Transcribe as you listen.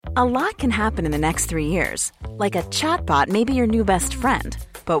A lot can happen in the next 3 years. Like a chatbot may be your new best friend.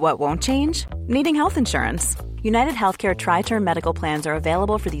 But what won't change? Needing health insurance. United Healthcare Tri-Term Medical Plans are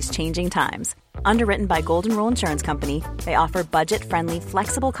available for these changing times. Underwritten by Golden Rule Insurance Company, they offer budget-friendly,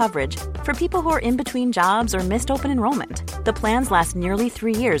 flexible coverage for people who are in between jobs or missed open enrollment. The plans last nearly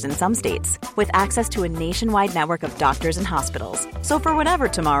 3 years in some states, with access to a nationwide network of doctors and hospitals. So for whatever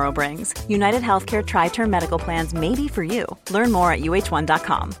tomorrow brings, United Healthcare Tri-Term Medical Plans may be for you. Learn more at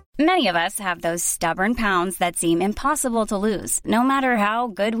uh1.com. Many of us have those stubborn pounds that seem impossible to lose, no matter how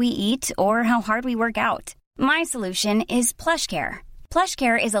good we eat or how hard we work out. My solution is PlushCare.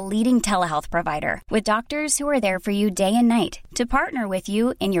 PlushCare is a leading telehealth provider with doctors who are there for you day and night to partner with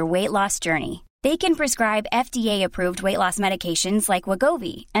you in your weight loss journey. They can prescribe FDA-approved weight loss medications like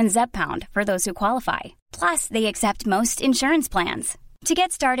Wegovy and Zepbound for those who qualify. Plus, they accept most insurance plans. To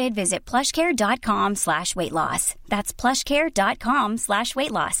get started, visit plushcare.com/weightloss. That's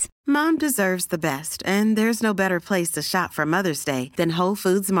plushcare.com/weightloss. Mom deserves the best, and there's no better place to shop for Mother's Day than Whole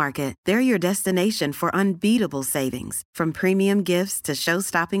Foods Market. They're your destination for unbeatable savings, from premium gifts to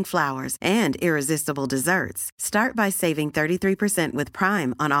show-stopping flowers and irresistible desserts. Start by saving 33% with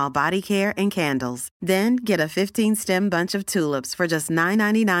Prime on all body care and candles. Then get a 15-stem bunch of tulips for just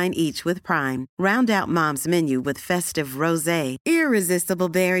 $9.99 each with Prime. Round out Mom's menu with festive rosé, irresistible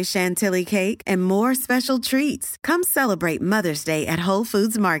berry chantilly cake, and more special treats. Come celebrate Mother's Day at Whole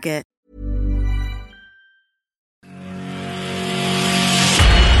Foods Market.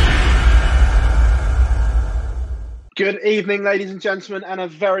 Good evening, ladies and gentlemen, and a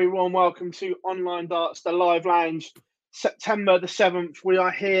very warm welcome to Online Darts, the live lounge. September the 7th, we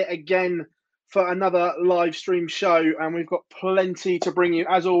are here again for another live stream show, and we've got plenty to bring you.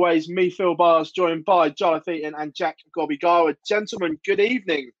 As always, me, Phil Bars, joined by Jonathan Eaton and Jack Gobby Garwood. Gentlemen, good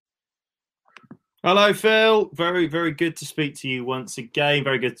evening. Hello, Phil. Very, very good to speak to you once again.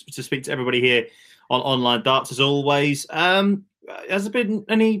 Very good to speak to everybody here on Online Darts, as always. Has there been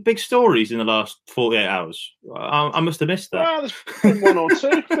any big stories in the last 48 hours? I must have missed that. Well, there's been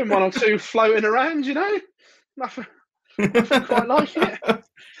one or two floating around, you know. Nothing quite like it.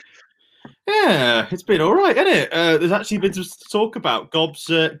 Yeah, it's been all right, hasn't it? There's actually been to talk about Gob's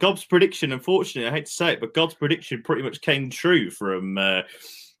prediction. Unfortunately, I hate to say it, but Gob's prediction pretty much came true from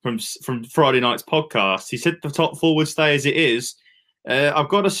Friday night's podcast. He said the top four would stay as it is. I've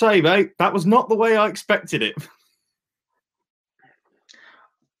got to say, mate, that was not the way I expected it.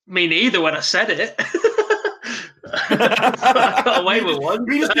 Me neither when I said it. I got away with one.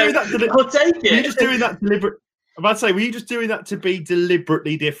 Were you just doing that I'll take it. Were you just doing that deliberate? I'm about to say, were you just doing that to be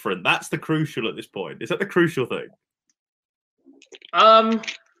deliberately different? That's the crucial at this point. Is that the crucial thing? I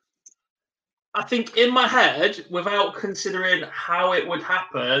think in my head, without considering how it would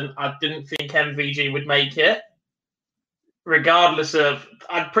happen, I didn't think MVG would make it. Regardless of,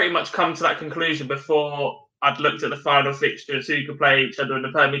 I'd pretty much come to that conclusion before I'd looked at the final fixtures, who could play each other in the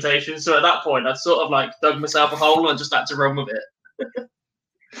permutation. So at that point, I'd sort of like dug myself a hole and just had to run with it.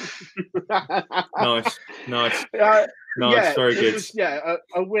 Nice. Nice, Very good. Was,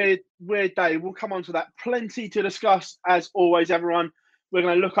 a weird day. We'll come on to that. Plenty to discuss, as always, everyone. We're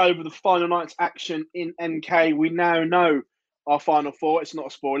going to look over the final night's action in NK. We now know our final four. It's not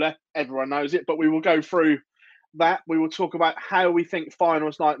a spoiler. Everyone knows it, but we will go through that. We will talk about how we think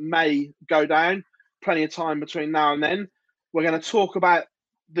finals night may go down. Plenty of time between now and then. We're going to talk about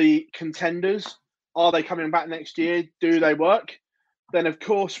the contenders. Are they coming back next year? Do they work? Then, of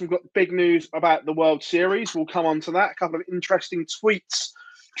course, we've got big news about the World Series. We'll come on to that. A couple of interesting tweets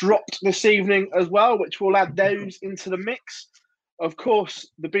dropped this evening as well, which we'll add those into the mix. Of course,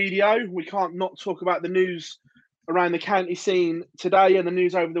 the BDO. We can't not talk about the news around the county scene today and the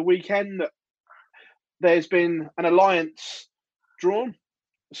news over the weekend that there's been an alliance drawn.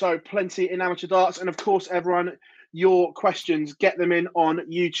 So plenty in amateur darts. And of course, everyone, your questions, get them in on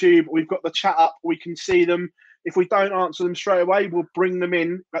YouTube. We've got the chat up. We can see them. If we don't answer them straight away, we'll bring them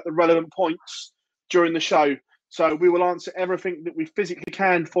in at the relevant points during the show. So we will answer everything that we physically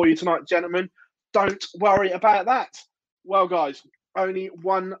can for you tonight, gentlemen. Don't worry about that. Well, guys, only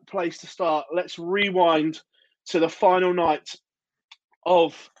one place to start. Let's rewind to the final night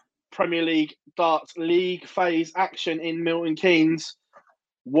of Premier League Darts League phase action in Milton Keynes.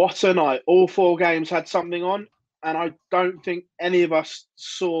 What a night. All four games had something on, and I don't think any of us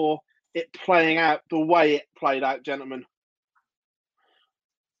saw it playing out the way it played out, gentlemen.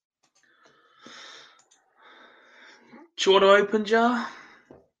 Do you want to open, Jar?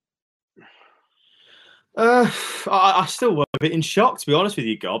 I still were a bit in shock, to be honest with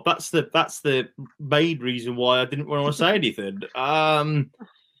you, Gob. That's the main reason why I didn't want to say anything.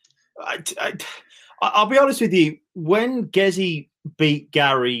 I'll be honest with you. When Gezi beat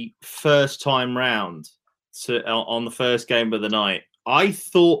Gary first time round on the first game of the night, I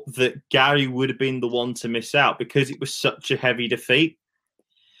thought that Gary would have been the one to miss out because it was such a heavy defeat.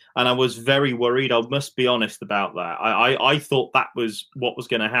 And I was very worried. I must be honest about that. I thought that was what was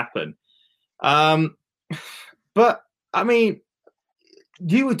going to happen. But, I mean,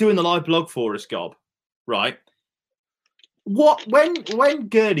 you were doing the live blog for us, Gob, right? When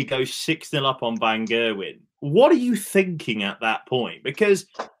Gurney goes 6-0 up on Van Gerwen, what are you thinking at that point? Because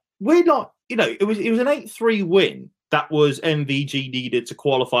we're not, it was an 8-3 win that was MVG needed to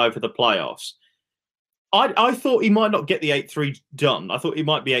qualify for the playoffs. I thought he might not get the 8-3 done. I thought he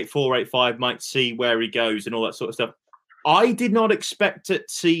might be 8-4, 8-5, might see where he goes and all that sort of stuff. I did not expect to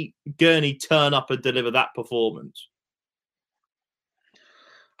see Gurney turn up and deliver that performance.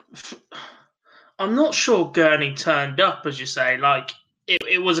 I'm not sure Gurney turned up, as you say. Like,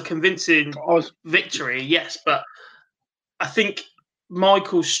 it was a convincing victory, yes, but I think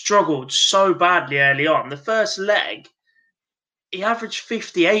Michael struggled so badly early on. The first leg, he averaged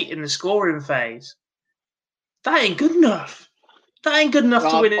 58 in the scoring phase. That ain't good enough. That ain't good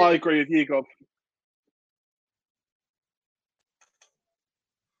enough to win it. I agree with you, Gob.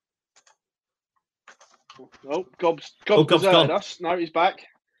 Oh, Gob's deserted us. No, he's back.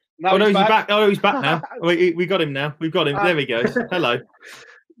 He's back. Oh, he's back now. we got him now. We've got him. There he goes. Hello.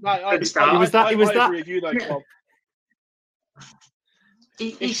 I agree with you, though, Gob.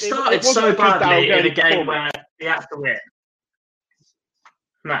 He started so badly in a game where he had to win.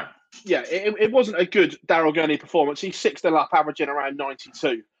 No. Yeah, it wasn't a good Daryl Gurney performance. He's 6-0 up, averaging around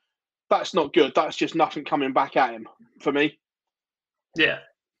 92. That's not good. That's just nothing coming back at him for me. Yeah.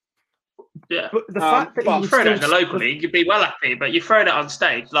 Yeah. But the fact that you throw it in the local league, you'd be well happy, but you throw it on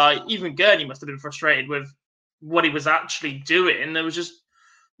stage, like even Gurney must have been frustrated with what he was actually doing. It was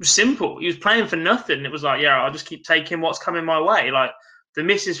simple. He was playing for nothing. It was like, yeah, I'll just keep taking what's coming my way. Like the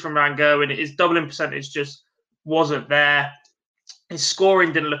misses from Van Gerwen, his doubling percentage just wasn't there. His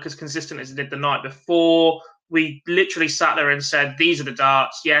scoring didn't look as consistent as it did the night before. We literally sat there and said, these are the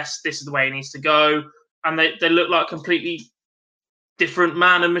darts. Yes, this is the way he needs to go. And they look like completely different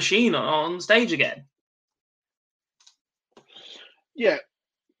man and machine on stage again. Yeah,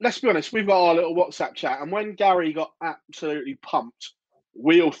 let's be honest. We've got our little WhatsApp chat. And when Gary got absolutely pumped,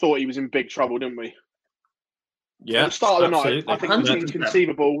 we all thought he was in big trouble, didn't we? Yeah. At the start of the absolutely. night, I think it was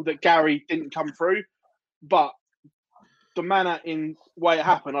inconceivable that Gary didn't come through. But the manner in way it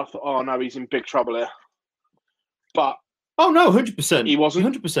happened, I thought, oh no, he's in big trouble here. But 100%. He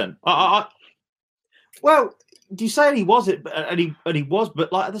wasn't. 100%. Well, you say he was it, and he was,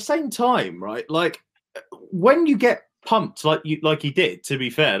 but like at the same time, right? Like when you get pumped like he did, to be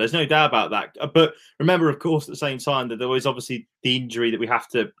fair, there's no doubt about that. But remember, of course, at the same time that there was obviously the injury that we have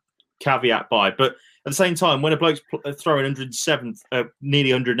to caveat by. But at the same time, when a bloke's throwing 107,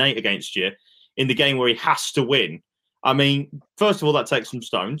 nearly 108 against you in the game where he has to win, I mean, first of all, that takes some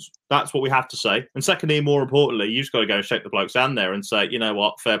stones. That's what we have to say. And secondly, more importantly, you just got to go and shake the bloke's hand there and say, you know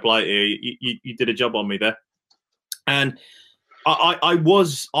what, fair play to you. You did a job on me there. And I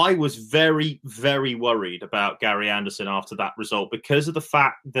was very, very worried about Gary Anderson after that result because of the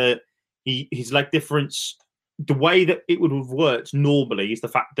fact that his leg difference, the way that it would have worked normally is the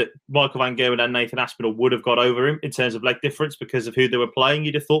fact that Michael Van Gerwen and Nathan Aspinall would have got over him in terms of leg difference because of who they were playing,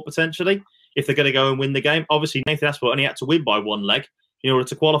 you'd have thought potentially, if they're going to go and win the game. Obviously, Nathan Aspinall only had to win by one leg in order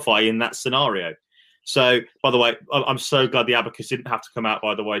to qualify in that scenario. So, by the way, I'm so glad the abacus didn't have to come out,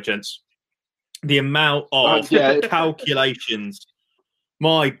 by the way, gents. The amount of calculations.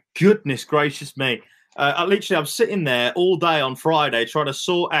 My goodness gracious me. I'm sitting there all day on Friday trying to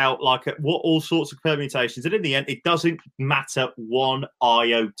sort out what all sorts of permutations. And in the end, it doesn't matter one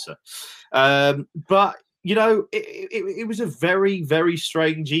iota. But, it was a very, very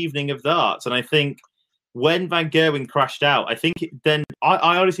strange evening of darts. And I think when Van Gerwen crashed out,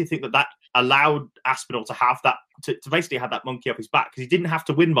 I honestly think that allowed Aspinall to have that, to basically have that monkey off his back because he didn't have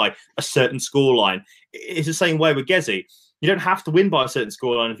to win by a certain scoreline. It's the same way with Gezi. You don't have to win by a certain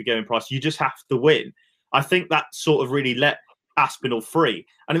scoreline if you're going Price. You just have to win. I think that sort of really let Aspinall free.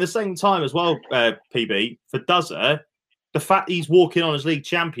 And at the same time as well, PB, for Dozer, the fact he's walking on as league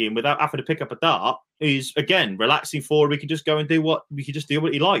champion without having to pick up a dart is, again, relaxing forward. We can just go and do what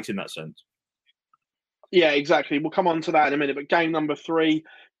he likes in that sense. Yeah, exactly. We'll come on to that in a minute. But game number 3,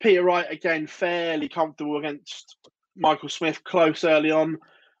 Peter Wright, again, fairly comfortable against Michael Smith, close early on.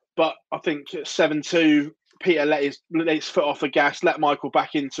 But I think at 7-2, Peter let his foot off the gas, let Michael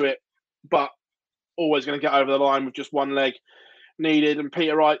back into it. But always going to get over the line with just one leg needed. And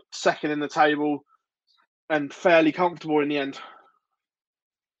Peter Wright, second in the table and fairly comfortable in the end.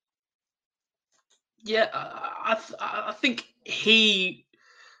 Yeah, I think he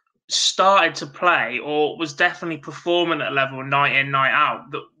started to play or was definitely performing at a level night in, night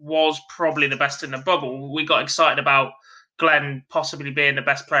out that was probably the best in the bubble. We got excited about Glenn possibly being the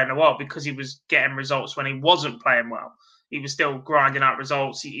best player in the world because he was getting results when he wasn't playing well. He was still grinding out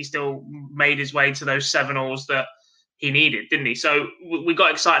results. He still made his way to those 7-alls that he needed, didn't he? So we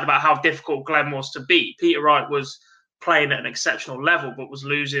got excited about how difficult Glenn was to beat. Peter Wright was playing at an exceptional level, but was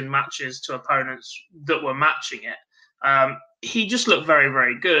losing matches to opponents that were matching it. He just looked very,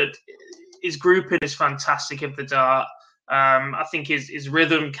 very good. His grouping is fantastic of the dart. I think his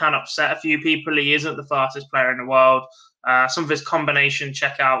rhythm can upset a few people. He isn't the fastest player in the world. Some of his combination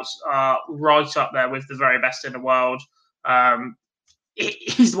checkouts are right up there with the very best in the world.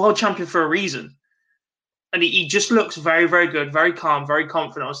 He's the world champion for a reason. And he just looks very, very good, very calm, very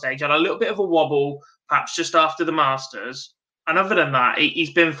confident on stage. Had a little bit of a wobble, perhaps just after the Masters. And other than that,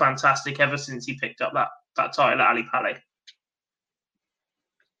 he's been fantastic ever since he picked up that title at Ali Pali.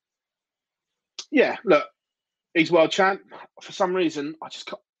 Yeah, look, he's world champ. For some reason, I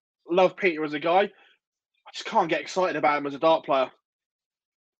just love Peter as a guy. I just can't get excited about him as a dart player.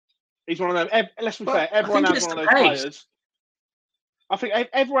 He's one of them. Let's be fair, everyone has one of those players. I think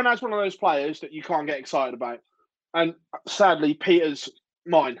everyone has one of those players that you can't get excited about. And sadly, Peter's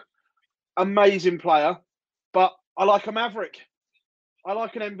mine. Amazing player, but I like a Maverick. I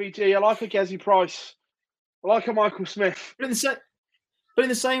like an MVG. I like a Gezi Price. I like a Michael Smith. But in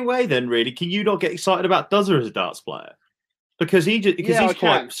the same way, then, really, can you not get excited about Duzzer as a darts player? Because he's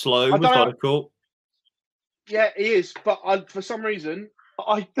quite slow, methodical. Yeah, he is. But for some reason,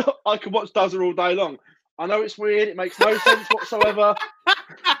 I could watch Duzzer all day long. I know it's weird. It makes no sense whatsoever.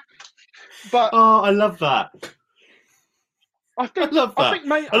 But I love that. I love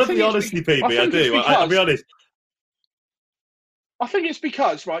the honesty, PB. I do. I'll be honest. I think it's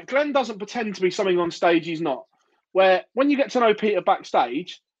because, right, Glenn doesn't pretend to be something on stage he's not. Where when you get to know Peter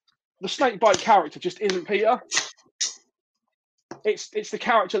backstage, the snakebite character just isn't Peter. It's the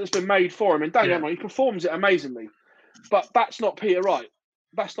character that's been made for him. And don't get me wrong, he performs it amazingly. But that's not Peter Wright.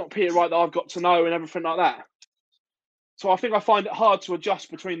 That's not Peter Wright that I've got to know and everything like that. So I think I find it hard to adjust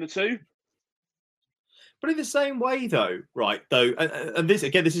between the two. But in the same way, though, right? And this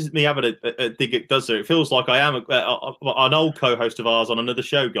isn't me having a dig at Duzzer. It feels like I am an old co-host of ours on another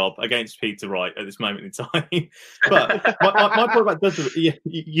show, Gob, against Peter Wright at this moment in time. But my point about Duzzer,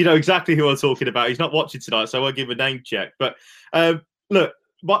 you know exactly who I'm talking about. He's not watching tonight, so I won't give a name check. But look,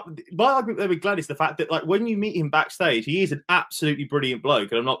 my argument with Glenn is the fact that, like, when you meet him backstage, he is an absolutely brilliant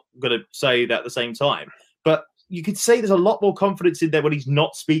bloke, and I'm not going to say that at the same time. But you could say there's a lot more confidence in there when he's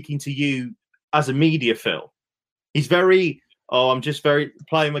not speaking to you as a media, Phil. He's I'm just very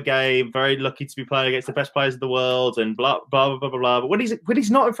playing my game, very lucky to be playing against the best players in the world, and blah blah blah blah blah. But when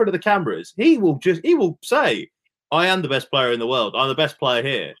he's not in front of the cameras, he will say, "I am the best player in the world. I'm the best player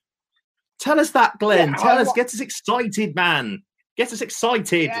here." Tell us that, Glenn. Yeah, Tell us. Get us excited, man. Get us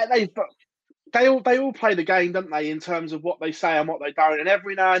excited. Yeah, they all play the game, don't they? In terms of what they say and what they don't, and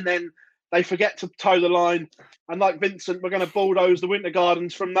every now and then they forget to toe the line. And like Vincent, we're going to bulldoze the Winter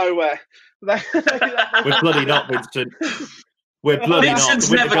Gardens from nowhere. We're bloody not, Vincent. We're bloody Vincent's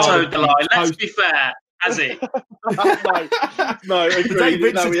not. never toed the line. Let's be fair, has he? no. The day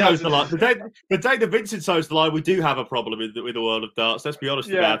Vincent toes the line, the day that Vincent toes the line, we do have a problem with the world of darts. Let's be honest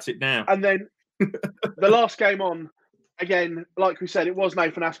about it now. And then the last game on, again, like we said, it was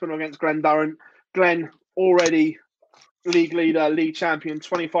Nathan Aspinall against Glenn Durrant. Glenn already league leader, league champion,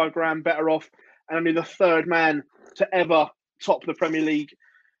 25 grand better off, and only the third man to ever top the Premier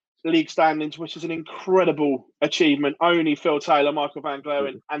League standings, which is an incredible achievement. Only Phil Taylor, Michael Van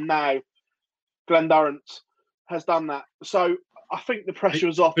Gerwen, and now Glenn Durrant has done that. So I think the pressure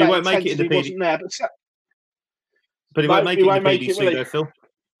was off. But he won't make it in the wasn't there, but he won't make it in the PDC, though, Phil.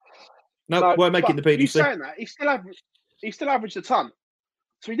 No, won't make it in the PDC. He's saying that he still averaged a ton.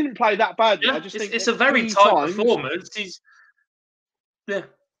 So he didn't play that badly. Yeah, I just think it's a very tight performance.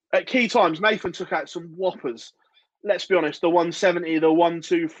 At key times, Nathan took out some whoppers. Let's be honest, the 170, the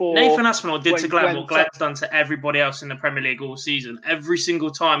 124. Nathan Aspinall did to Glenn what Glenn's done to everybody else in the Premier League all season. Every single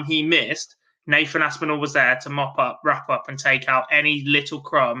time he missed, Nathan Aspinall was there to mop up, wrap up, and take out any little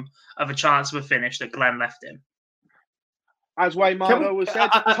crumb of a chance of a finish that Glenn left him. As Wayne Margo was said,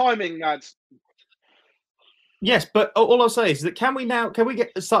 timing, lads. Yes, but all I'll say is that can we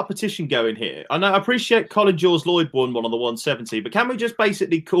start a petition going here? I know I appreciate Colin Jaws Lloyd won one on the 170, but can we just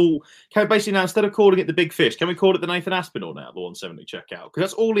basically now, instead of calling it the Big Fish, can we call it the Nathan Aspinall now, the 170 checkout? Because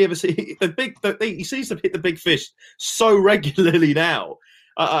that's all he ever sees. He seems to hit the Big Fish so regularly now.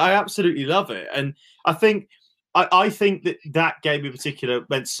 I absolutely love it, and I think I think that game in particular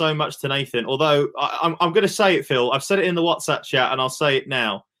meant so much to Nathan. Although I'm going to say it, Phil. I've said it in the WhatsApp chat, and I'll say it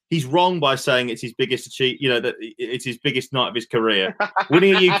now. He's wrong by saying it's his biggest achievement. That it's his biggest night of his career.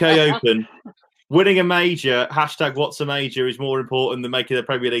 Winning a UK Open, winning a major. # What's a major is more important than making the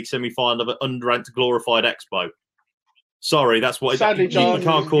Premier League semi-final of an unranked glorified Expo. Sorry, that's what. Sadly, John, you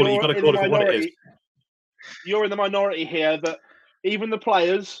can't call it. You've got to call it for what it is. You're in the minority here. That even the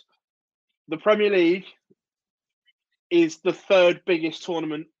players, the Premier League is the third biggest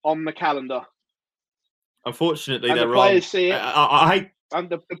tournament on the calendar. Unfortunately, and they're the wrong. Players see it. I hate. And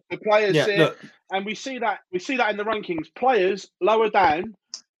the players see it, and we see that in the rankings. Players lower down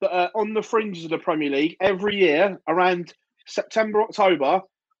that are on the fringes of the Premier League every year around September, October,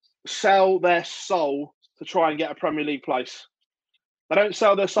 sell their soul to try and get a Premier League place. They don't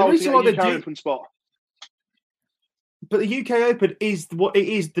sell their soul to get a UK Open spot. But the UK Open is what it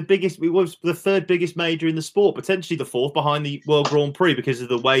is. The biggest. It was the third biggest major in the sport, potentially the fourth behind the World Grand Prix because of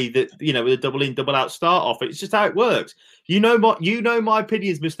the way that with a double in, double out start off. It's just how it works. You know my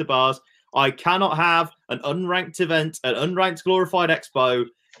opinions, Mr. Bars. I cannot have an unranked event, an unranked glorified Expo,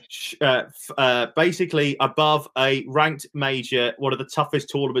 basically above a ranked major. One of the toughest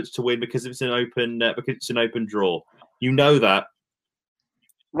tournaments to win because it's an open draw. You know that.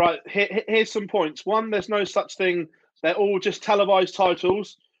 Right. Here's some points. One, there's no such thing. They're all just televised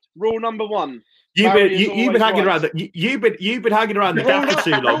titles. Rule number one. You've been hanging around. You've been hanging around the gap for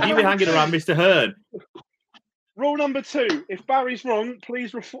too long. You've been hanging around Mr. Hearn. Rule number two. If Barry's wrong,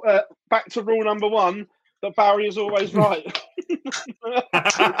 please back to rule number one. That Barry is always right.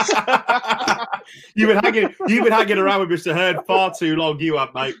 You've been hanging around with Mr. Hearn far too long. You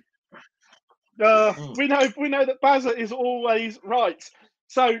have, mate. We know that Bazza is always right.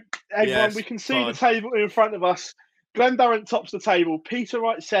 So everyone, we can see the table in front of us. Glenn Durrant tops the table. Peter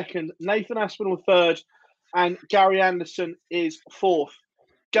Wright second. Nathan Aspinall third, and Gary Anderson is fourth.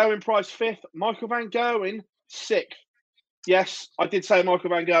 Gerwyn Price fifth. Michael Van Gerwen sixth. Yes, I did say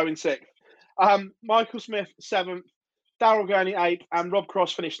Michael Van Gerwen sixth. Michael Smith seventh. Darryl Gurney eighth, and Rob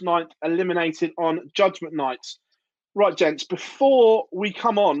Cross finished ninth, eliminated on judgment nights. Right, gents. Before we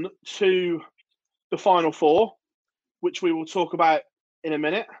come on to the final four, which we will talk about in a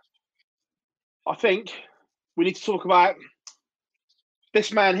minute, I think we need to talk about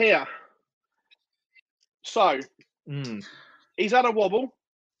this man here. So, he's had a wobble.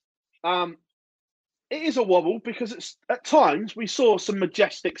 It is a wobble because it's at times we saw some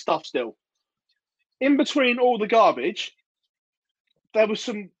majestic stuff still. In between all the garbage, there was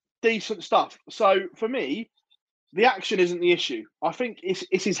some decent stuff. So, for me, the action isn't the issue. I think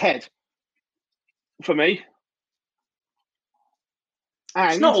it's his head, for me.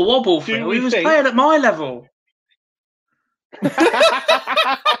 And it's not a wobble, Phil. He was playing at my level.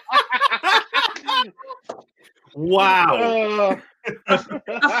 Wow. A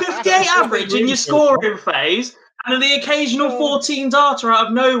 58 average in your scoring phase and the occasional 14 data out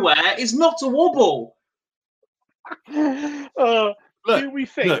of nowhere is not a wobble. Do we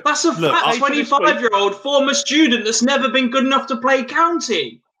think? That's a fat 25-year-old former student that's never been good enough to play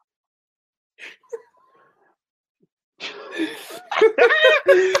county.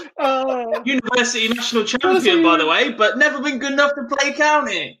 University national champion, by the way, but never been good enough to play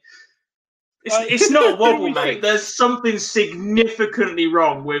county. It's not a wobble, mate. There's something significantly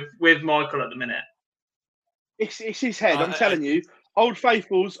wrong with Michael at the minute. It's his head. I'm telling you. Old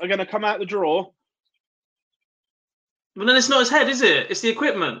Faithfuls are going to come out the draw. Well, then it's not his head, is it? It's the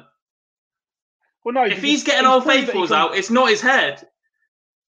equipment. Well, no. If he's getting Old Faithfuls out, it's not his head.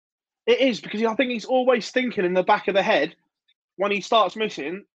 It is, because I think he's always thinking in the back of the head, when he starts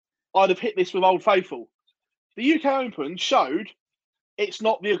missing, I'd have hit this with Old Faithful. The UK Open showed it's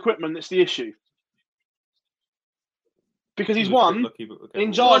not the equipment that's the issue. Because he's won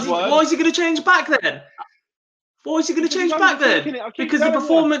in Jar's words. Why is he going to change back then? Why is he going to change back then? Because the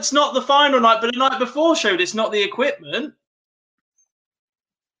performance, not the final night, but the night before showed it's not the equipment.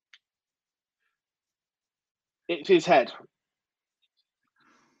 It's his head.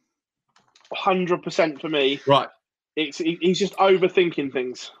 100% for me. Right. He's just overthinking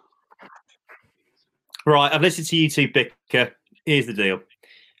things. Right, I've listened to you two bicker. Here's the deal.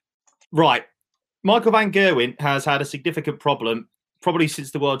 Right, Michael Van Gerwen has had a significant problem probably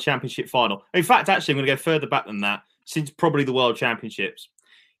since the World Championship final. In fact, actually, I'm going to go further back than that, since probably the World Championships.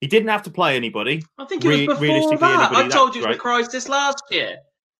 He didn't have to play anybody. I think it was before that. I told you it was a crisis last year.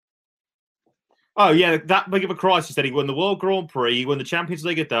 Oh, yeah, that big of a crisis that he won the World Grand Prix, he won the Champions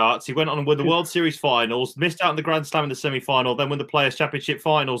League of Darts, he went on and won the World Series finals, missed out on the Grand Slam in the semi-final, then won the Players' Championship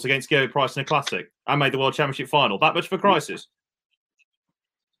finals against Gerwyn Price in a Classic, and made the World Championship final. That much of a crisis?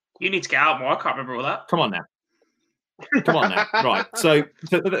 You need to get out more. I can't remember all that. Come on now. Come on now. Right. So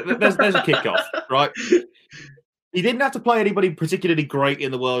there's a kickoff, right? He didn't have to play anybody particularly great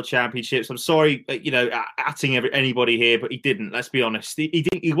in the World Championships. I'm sorry, atting anybody here, but he didn't. Let's be honest.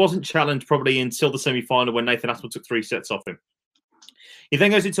 He wasn't challenged probably until the semi-final when Nathan Aspinall took 3 sets off him. He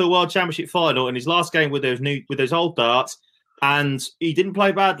then goes into a World Championship final in his last game with those old darts, and he didn't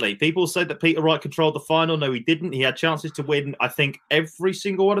play badly. People said that Peter Wright controlled the final. No, he didn't. He had chances to win, I think, every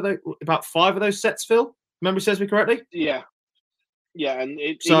single one of those, about 5 of those sets, Phil. Memory serves me correctly? Yeah. Yeah, and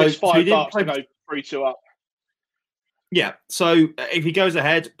he was 5 darts to go 3-2 up. Yeah, so if he goes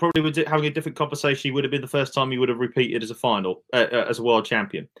ahead, probably with having a different conversation, he would have been the first time he would have repeated as a final, as a world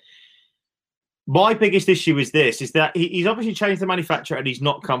champion. My biggest issue is this: is that he's obviously changed the manufacturer and he's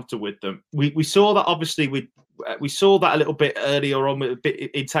not comfortable with them. We saw that obviously we saw that a little bit earlier on with a bit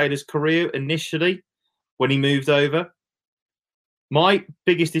in Taylor's career initially when he moved over. My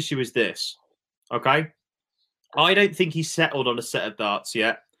biggest issue is this: okay, I don't think he's settled on a set of darts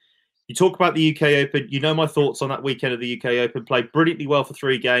yet. You talk about the UK Open. You know my thoughts on that weekend of the UK Open. Played brilliantly well for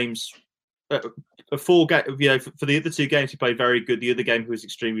 3 games. 4 games, for the other 2 games, he played very good. The other game, he was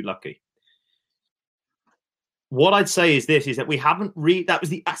extremely lucky. What I'd say is this: is that we haven't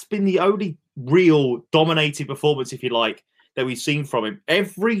that's been the only real dominating performance, if you like, that we've seen from him.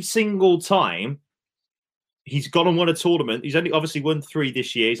 Every single time he's gone and won a tournament. He's only obviously won 3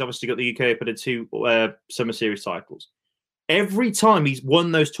 this year. He's obviously got the UK Open and 2 Summer Series titles. Every time he's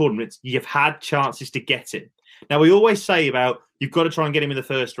won those tournaments, you've had chances to get him. Now, we always say about you've got to try and get him in the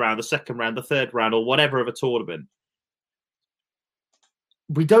first round, the second round, the third round, or whatever of a tournament.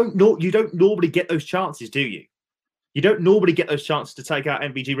 You don't normally get those chances, do you? You don't normally get those chances to take out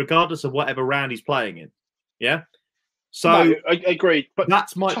MVG, regardless of whatever round he's playing in. Yeah? So no, I agree. But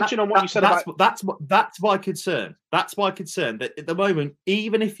that's my touching on what you said about that's my concern. That's my concern that at the moment,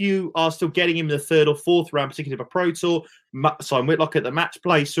 even if you are still getting him in the 3rd or 4th round, particularly of a Pro Tour, Simon Whitlock at the match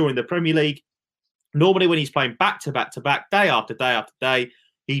play, or in the Premier League, normally when he's playing back to back to back, day after day after day,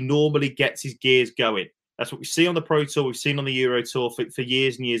 he normally gets his gears going. That's what we see on the Pro Tour. We've seen on the Euro Tour for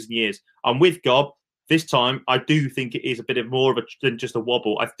years and years and years. And with Gob, this time, I do think it is a bit of more of than just a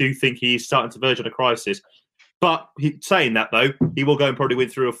wobble. I do think he is starting to verge on a crisis. But saying that, though, he will go and probably win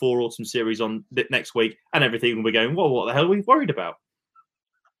 3 or 4 Autumn Series on next week, and everything will be going, well, what the hell are we worried about?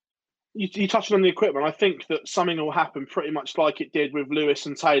 You touched on the equipment. I think that something will happen pretty much like it did with Lewis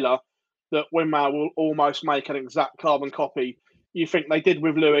and Taylor, that Windmill will almost make an exact carbon copy. You think they did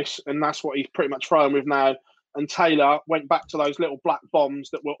with Lewis, and that's what he's pretty much throwing with now. And Taylor went back to those little black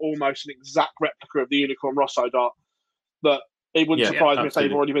bombs that were almost an exact replica of the Unicorn Rosso dart. That it wouldn't surprise me if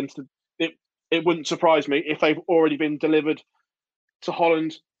they've already been to it wouldn't surprise me if they've already been delivered to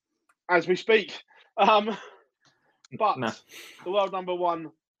Holland as we speak. But the world number 1,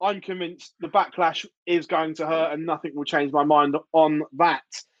 I'm convinced the backlash is going to hurt, and nothing will change my mind on that.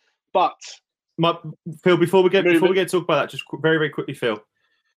 But Phil, before we get to talk about that, just very, very quickly, Phil.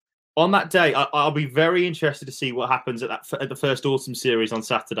 On that day, I'll be very interested to see what happens at the first Autumn Series on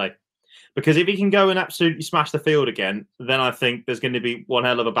Saturday. Because if he can go and absolutely smash the field again, then I think there's going to be one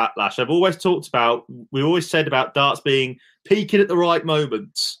hell of a backlash. We always said about darts peaking at the right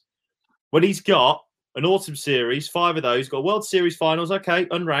moments. When he's got an Autumn Series, 5 of those, got World Series finals, okay,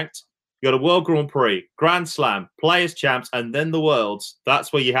 unranked. You got a World Grand Prix, Grand Slam, Players Champs, and then the Worlds.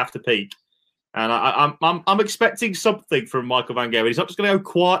 That's where you have to peak. And I'm expecting something from Michael van Gerwen. He's not just going to go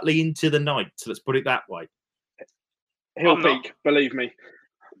quietly into the night. So let's put it that way. He'll peak, believe me.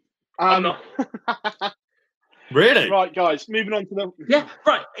 I'm not. Really? Right, guys, moving on to the... Yeah,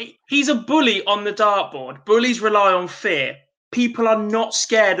 right. He's a bully on the dartboard. Bullies rely on fear. People are not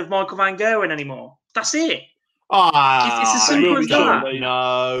scared of Michael van Gerwen anymore. That's it. It's as simple as that.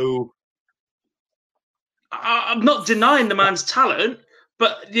 No. I'm not denying the man's talent,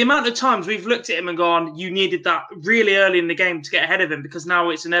 but the amount of times we've looked at him and gone, you needed that really early in the game to get ahead of him because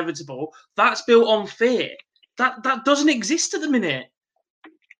now it's inevitable. That's built on fear. That doesn't exist at the minute.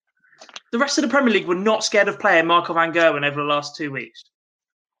 The rest of the Premier League were not scared of playing Michael van Gerwen over the last 2 weeks.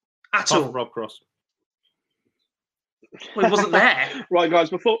 At all. Rob Cross. Well, he wasn't there. Right, guys,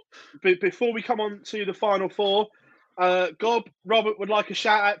 before we come on to the final 4, Robert would like a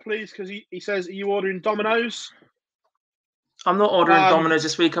shout out, please, because he says, are you ordering Domino's? I'm not ordering Domino's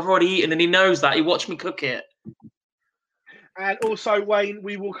this week. I've already eaten, and he knows that. He watched me cook it. And also, Wayne,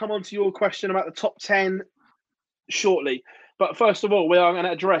 we will come on to your question about the top 10 shortly. But first of all, we are going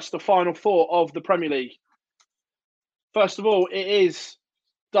to address the final 4 of the Premier League. First of all, it is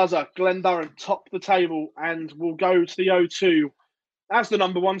Glendaran top the table and will go to the O2 as the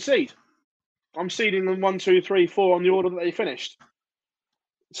number 1 seed. I'm seeding them 1, 2, 3, 4 on the order that they finished.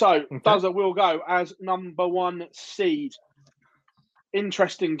 So, Dozer will go as number 1 seed.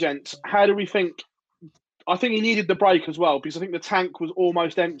 Interesting, gents. How do we think? I think he needed the break as well, because I think the tank was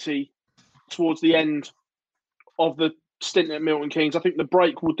almost empty towards the end of the stint at Milton Keynes. I think the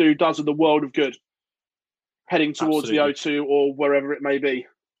break will do Dozer the world of good heading towards the O2 or wherever it may be.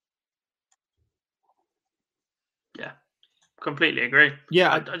 Yeah, completely agree.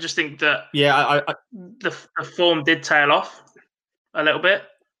 Yeah, I just think that the form did tail off a little bit.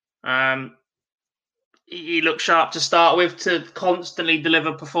 He looked sharp to start with. To constantly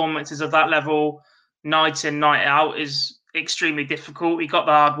deliver performances of that level night in, night out is extremely difficult. He got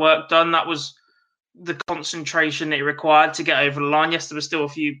the hard work done. That was the concentration that he required to get over the line. Yes, there were still a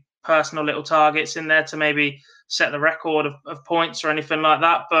few personal little targets in there to maybe set the record of points or anything like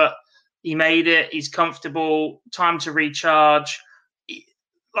that, but he made it. He's comfortable. Time to recharge.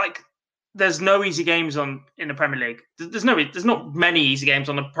 There's no easy games in the Premier League. There's not many easy games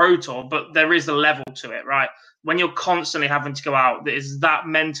on the Pro Tour, but there is a level to it, right? When you're constantly having to go out, that is that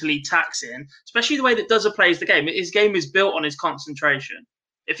mentally taxing, especially the way that Dozer plays the game. His game is built on his concentration.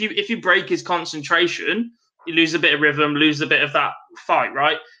 If you break his concentration, you lose a bit of rhythm, lose a bit of that fight,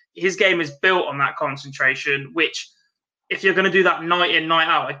 right? His game is built on that concentration, which if you're going to do that night in, night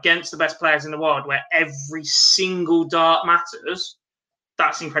out against the best players in the world, where every single dart matters,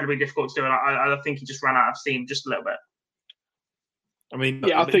 that's incredibly difficult to do. And I think he just ran out of steam just a little bit. I mean,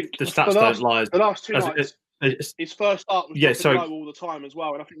 I think the stats don't lie. The last 2 nights, his first start was low all the time as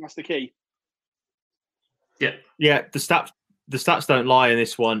well, and I think that's the key. Yeah. The stats don't lie in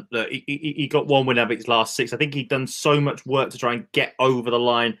this one. Look, he got 1 win out of his last 6. I think he'd done so much work to try and get over the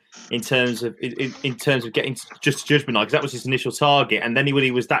line in terms of getting just judgment line, because that was his initial target. And then when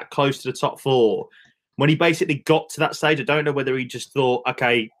he was that close to the top 4, when he basically got to that stage, I don't know whether he just thought,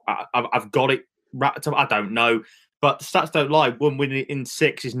 okay, I've got it wrapped up. I don't know. But the stats don't lie. 1 win in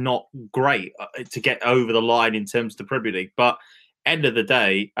 6 is not great to get over the line in terms of the Premier League. But end of the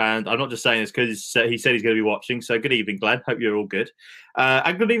day, and I'm not just saying this because he said he's going to be watching. So good evening, Glenn. Hope you're all good.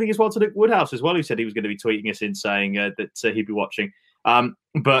 And good evening as well to Luke Woodhouse as well, who said he was going to be tweeting us in saying that he'd be watching.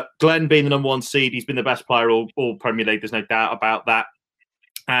 But Glenn being the number 1 seed, he's been the best player all Premier League. There's no doubt about that.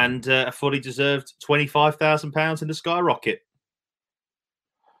 And a fully deserved £25,000 in the skyrocket.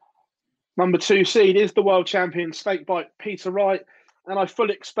 Number 2 seed is the world champion snakebite Peter Wright. And I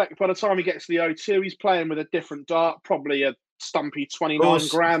fully expect by the time he gets to the O2, he's playing with a different dart, probably a stumpy 29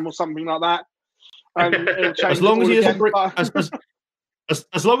 gram or something like that. As long as he doesn't bring,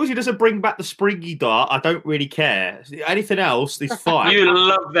 as long as he doesn't bring back the springy dart, I don't really care. Anything else is fine. You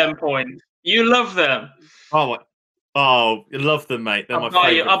love them points. You love them. Oh, you love them, mate. They're I'll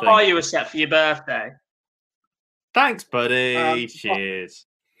buy you a set for your birthday. Thanks, buddy. Cheers.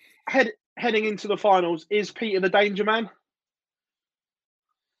 Heading into the finals, is Peter the danger man?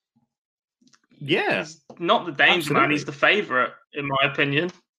 Yeah. He's not the danger man. He's the favourite, in my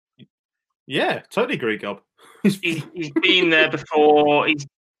opinion. Yeah, totally agree, Gob. He's been there before.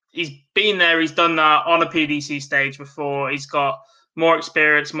 He's been there. He's done that on a PDC stage before. He's got more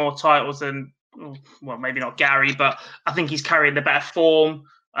experience, more titles than, well, maybe not Gary, but I think he's carrying the better form.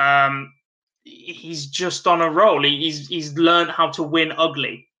 He's just on a roll. He's learned how to win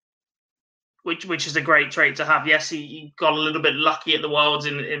ugly, which is a great trait to have. Yes, he got a little bit lucky at the Worlds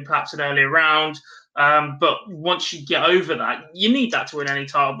in perhaps an earlier round. But once you get over that, you need that to win any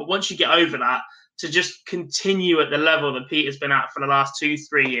title. But once you get over that, to just continue at the level that Peter's been at for the last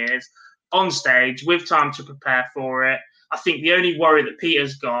 2-3 years on stage with time to prepare for it. I think the only worry that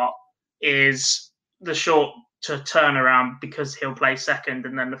Peter's got is the short to turnaround, because he'll play second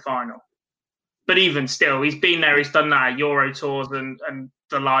and then the final. But even still, he's been there, he's done that at Euro tours and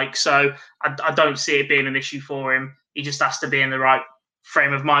the like. So I don't see it being an issue for him. He just has to be in the right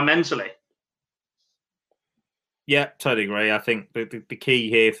frame of mind mentally. Yeah, totally agree. I think the key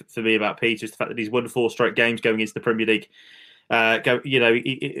here for me about Peter is the fact that he's won 4 straight games going into the Premier League,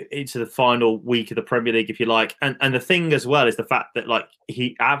 into the final week of the Premier League, if you like. And the thing as well is the fact that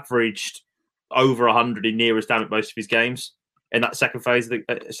he averaged over 100 in nearest damn at most of his games in that second phase of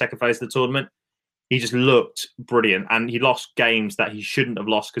the tournament. He just looked brilliant, and he lost games that he shouldn't have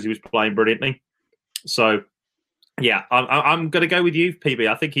lost because he was playing brilliantly. So, yeah, I'm going to go with you, PB.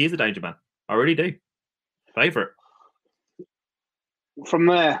 I think he is a danger man. I really do. Favourite. From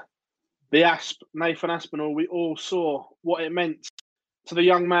there, Nathan Aspinall, we all saw what it meant to the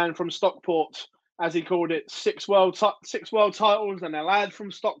young man from Stockport, as he called it, 6 world titles, and a lad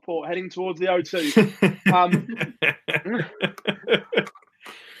from Stockport heading towards the O2.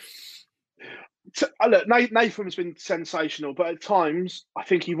 Look, Nathan's been sensational, but at times I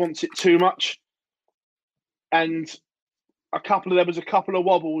think he wants it too much. And there was a couple of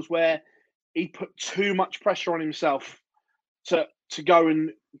wobbles where he put too much pressure on himself to go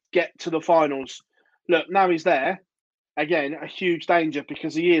and get to the finals. Look, now he's there. Again, a huge danger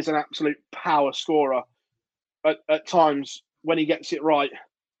because he is an absolute power scorer at times when he gets it right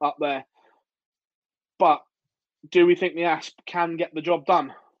up there. But do we think the Asp can get the job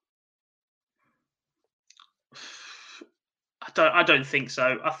done? I don't think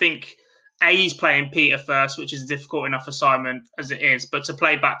so. I think he's playing Peter first, which is a difficult enough assignment as it is. But to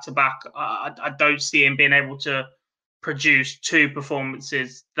play back to back, I don't see him being able to produce two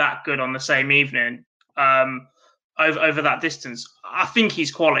performances that good on the same evening over that distance. I think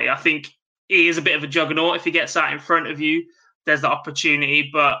he's quality. I think he is a bit of a juggernaut. If he gets that in front of you, there's the opportunity.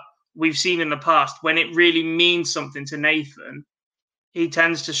 But we've seen in the past when it really means something to Nathan, he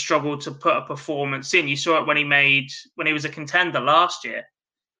tends to struggle to put a performance in. You saw it when he was a contender last year.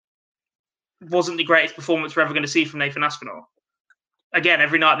 Wasn't the greatest performance we're ever going to see from Nathan Aspinall. Again,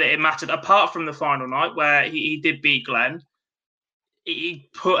 every night that it mattered, apart from the final night where he did beat Glenn, he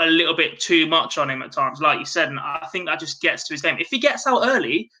put a little bit too much on him at times, like you said, and I think that just gets to his game. If he gets out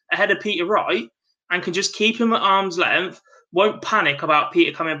early ahead of Peter Wright and can just keep him at arm's length, won't panic about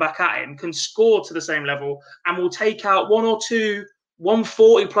Peter coming back at him, can score to the same level, and will take out one or two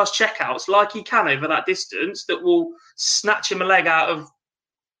 140 plus checkouts like he can over that distance that will snatch him a leg out of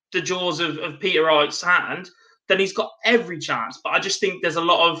the jaws of Peter Wright's hand, then he's got every chance. But I just think there's a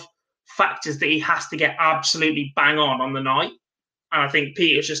lot of factors that he has to get absolutely bang on the night. And I think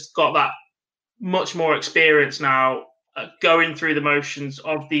Peter's just got that much more experience now going through the motions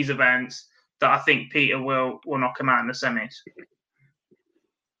of these events that I think Peter will knock him out in the semis.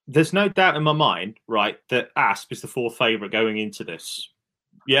 There's no doubt in my mind, right, that Asp is the fourth favourite going into this.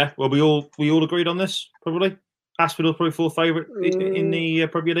 Yeah, well, we all agreed on this, probably. Aspinall probably fourth favourite in the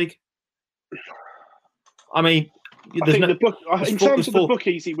Premier League. I mean, in terms of the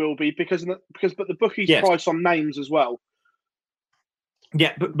bookies, he will be because the bookies price on names as well.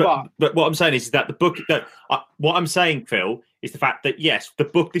 Yeah, but what I'm saying is that what I'm saying, Phil, is the fact that yes,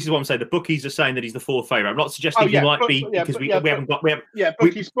 this is what I'm saying. The bookies are saying that he's the fourth favourite. I'm not suggesting he might be because we haven't got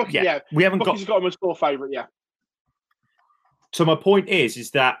bookies got him as fourth favourite. Yeah. So my point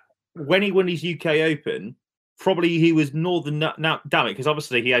is that when he won his UK Open, probably he was Northern now. Damn it, because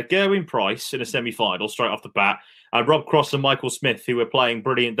obviously he had Gerwyn Price in a semi-final straight off the bat, and Rob Cross and Michael Smith who were playing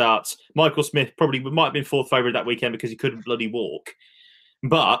brilliant darts. Michael Smith probably might have been fourth favourite that weekend because he couldn't bloody walk.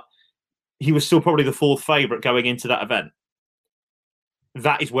 But he was still probably the fourth favourite going into that event.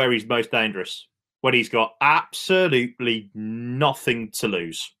 That is where he's most dangerous, when he's got absolutely nothing to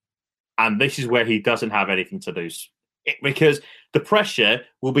lose. And this is where he doesn't have anything to lose. Because the pressure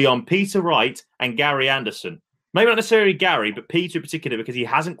will be on Peter Wright and Gary Anderson. Maybe not necessarily Gary, but Peter in particular, because he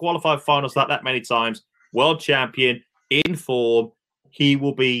hasn't qualified finals that many times. World champion, in form. He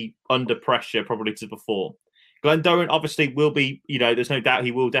will be under pressure probably to perform. Glenn Doran obviously will be, there's no doubt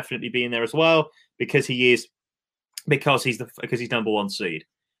he will definitely be in there as well because he's number one seed.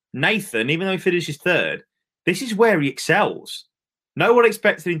 Nathan, even though he finishes third, this is where he excels. No one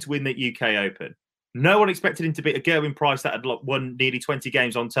expected him to win the UK Open. No one expected him to beat a Gerwyn Price that had won nearly 20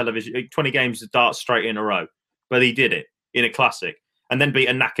 games on television, 20 games of darts straight in a row. But he did it in a classic and then beat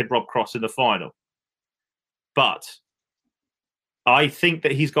a knackered Rob Cross in the final. But I think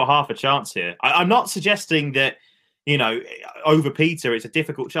that he's got half a chance here. I'm not suggesting that, over Peter, it's a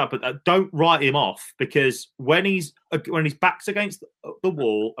difficult shot, but don't write him off because when his back's against the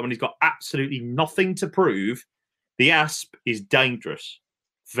wall and when he's got absolutely nothing to prove, the Asp is dangerous.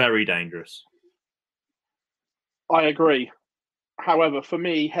 Very dangerous. I agree. However, for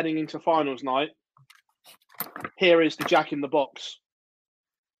me, heading into finals night, here is the Jack in the Box.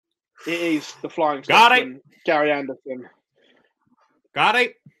 It is the Flying Scotsman, Gary Anderson. Got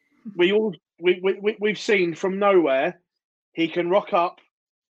it. We've seen from nowhere he can rock up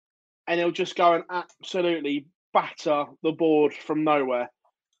and he'll just go and absolutely batter the board from nowhere.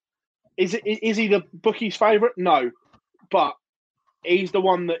 Is he the bookie's favourite? No, but he's the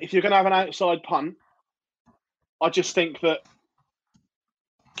one that if you're going to have an outside punt, I just think that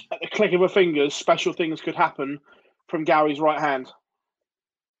at the click of a fingers, special things could happen from Gary's right hand.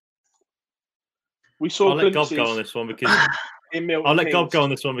 We saw. I'll let Gob go on this one because. I'll let Gob go on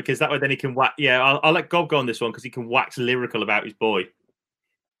this one because that way then he can wax. Yeah, I'll let Gob go on this one because he can wax lyrical about his boy.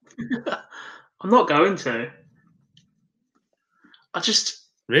 I'm not going to. I just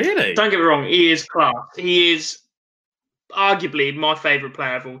really don't get me wrong. He is class. He is arguably my favourite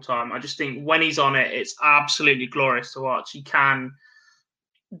player of all time. I just think when he's on it, it's absolutely glorious to watch. He can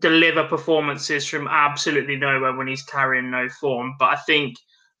deliver performances from absolutely nowhere when he's carrying no form. But I think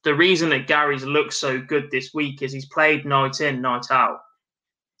the reason that Gary's looked so good this week is he's played night in, night out.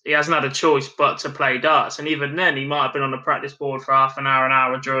 He hasn't had a choice but to play darts. And even then, he might have been on the practice board for half an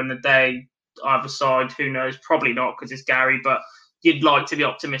hour during the day, either side. Who knows? Probably not because it's Gary, but you'd like to be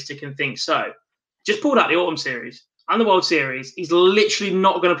optimistic and think so. Just pulled out the Autumn Series and the World Series. He's literally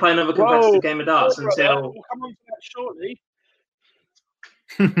not going to play another competitive game of darts until... We'll come on to that shortly.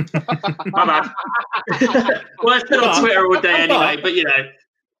 My bad. Well, it's been on Twitter all day anyway, but you know.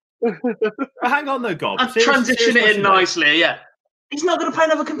 Hang on though, Gob. I'll transition it in nicely, yeah. He's not going to play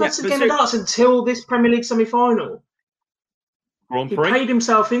another competitive game of darts until this Premier League semi-final. He played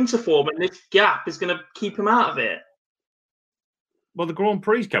himself into form, and this gap is going to keep him out of it. Well, the Grand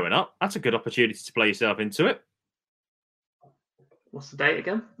Prix is coming up. That's a good opportunity to play yourself into it. What's the date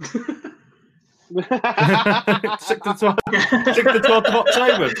again? 6th to 12th of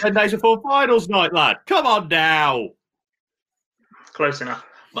October, 10 days before finals night, lad. Come on now. Close enough.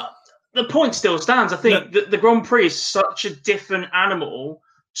 But the point still stands. I think that the Grand Prix is such a different animal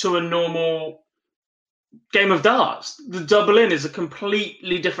to a normal game of darts. The double in is a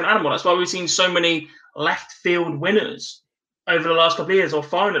completely different animal. That's why we've seen so many left field winners over the last couple of years, or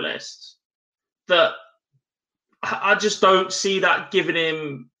finalists, that I just don't see that giving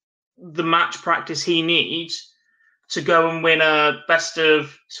him the match practice he needs to go and win a best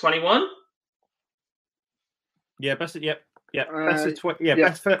of 21. Yeah, best of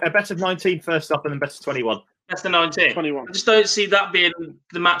best of 19 first up, and then best of 21. Best of 19. 21. I just don't see that being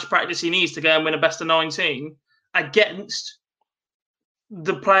the match practice he needs to go and win a best of 19 against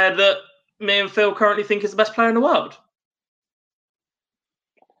the player that me and Phil currently think is the best player in the world.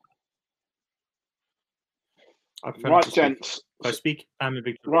 Right, gents. I'm a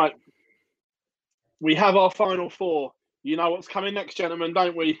big... Right. We have our final four. You know what's coming next, gentlemen,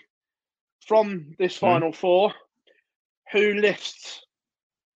 don't we? From this final four, who lifts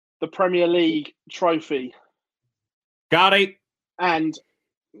the Premier League trophy? Got it. And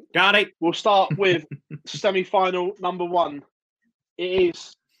we'll start with semi-final number one. It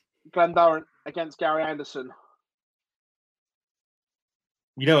is Glenn Durrant against Gary Anderson.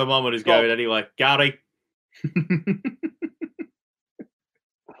 You know where my money's going anyway. Gary.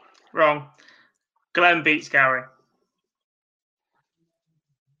 Wrong. Glenn beats Gary.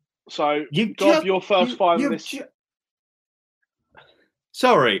 So, your first finalist.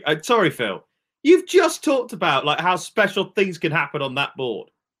 Sorry, Phil. You've just talked about like how special things can happen on that board,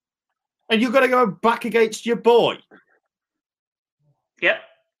 and you're going to go back against your boy. Yep,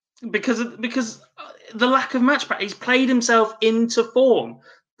 because the lack of match practice. He's played himself into form.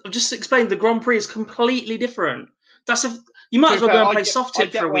 I've just explained the Grand Prix is completely different. You might as well go and play soft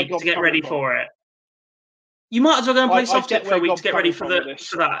tip for a week to get ready for it. You might as well go and play soft tip for a week to get ready for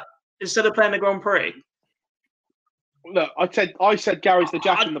that instead of playing the Grand Prix. Look, I said Gary's the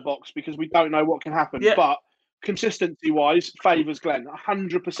jack in the box because we don't know what can happen. Yeah. But consistency-wise, favours Glenn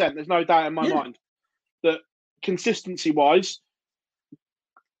 100%. There's no doubt in my mind that consistency-wise,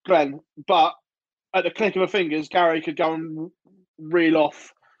 Glenn. But at the click of a fingers, Gary could go and reel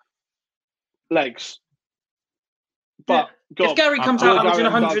off legs. But if Gary comes out averaging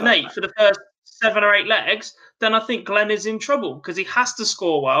 108 for the first 7 or 8 legs, then I think Glenn is in trouble because he has to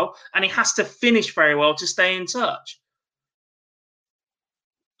score well and he has to finish very well to stay in touch.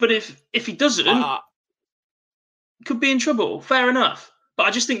 But if he doesn't, he could be in trouble. Fair enough. But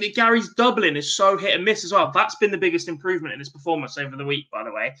I just think that Gary's doubling is so hit and miss as well. That's been the biggest improvement in his performance over the week, by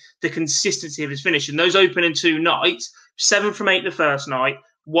the way. The consistency of his finish. And those opening 2 nights, 7 from 8 the first night,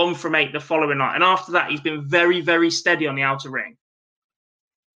 1 from 8 the following night. And after that, he's been very, very steady on the outer ring.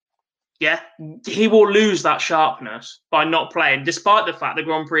 Yeah, he will lose that sharpness by not playing, despite the fact the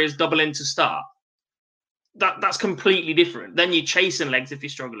Grand Prix is double in to start. That's completely different. Then you're chasing legs if you're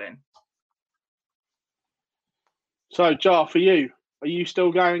struggling. So, Jar, for you, are you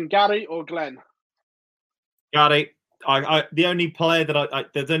still going Gary or Glenn? Gary. The only player that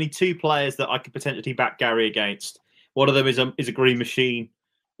there's only 2 players that I could potentially back Gary against. One of them is a green machine.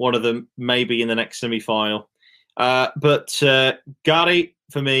 One of them maybe in the next semi-final. But Gary,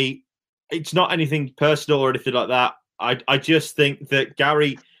 for me, it's not anything personal or anything like that. I just think that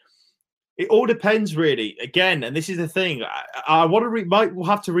Gary, it all depends really. Again, and this is the thing, I want to we'll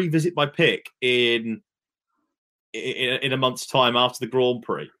have to revisit my pick in a month's time after the Grand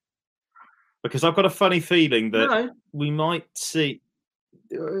Prix, because I've got a funny feeling that we might see.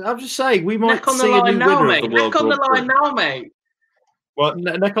 I'm just saying we might see a new winner of the World Grand Prix. Neck on the line now, mate. Well,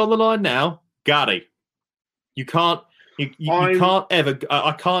 neck on the line now, Gary. You can't. You can't ever.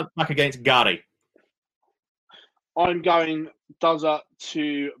 I can't back against Gary. I'm going Dozer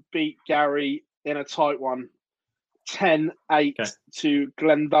to beat Gary in a tight one. 10-8 to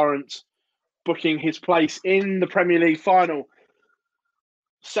Glen Durrant, booking his place in the Premier League final.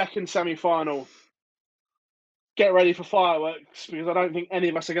 Second semi-final. Get ready for fireworks, because I don't think any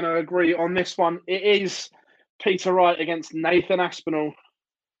of us are going to agree on this one. It is Peter Wright against Nathan Aspinall.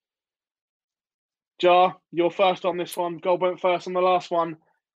 Jar, you're first on this one. Gold went first on the last one.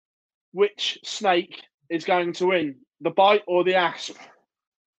 Which snake is going to win? The bite or the asp?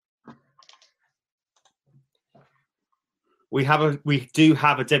 We do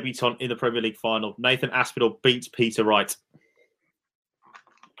have a debutant in the Premier League final. Nathan Aspinall beats Peter Wright.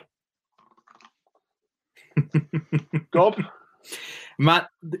 Gob? Matt,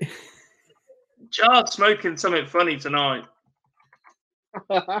 Jar's smoking something funny tonight.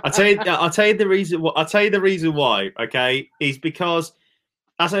 I'll tell you the reason why. Okay, is because,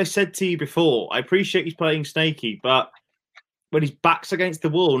 as I said to you before, I appreciate he's playing snaky, but when his back's against the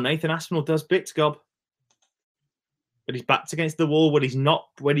wall, Nathan Aspinall does bits, Gob. When his back's against the wall, when he's not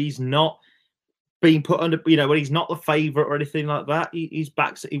being put under, when he's not the favourite or anything like that, when his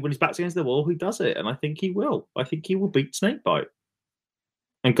back's against the wall, he does it, and I think he will. I think he will beat Snakebite.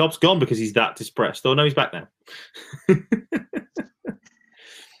 And Gob's gone because he's that depressed. Oh no, he's back now.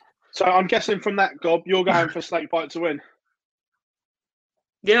 So I'm guessing from that, Gob, you're going for Snakebite to win.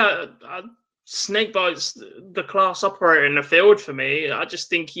 Yeah, Snakebite's the class operator in the field for me. I just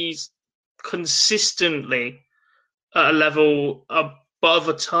think he's consistently at a level above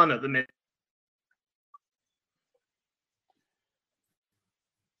a ton at the minute.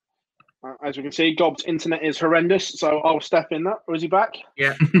 As we can see, Gob's internet is horrendous, so I'll step in that. Or is he back?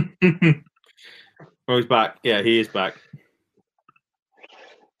 Yeah. Oh, he's back. Yeah, he is back.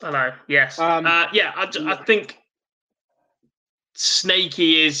 Hello. Yes. I think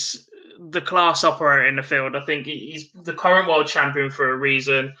Snakey is the class operator in the field. I think he's the current world champion for a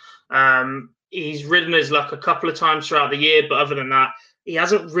reason. He's ridden his luck a couple of times throughout the year, but other than that, he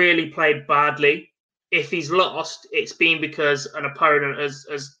hasn't really played badly. If he's lost, it's been because an opponent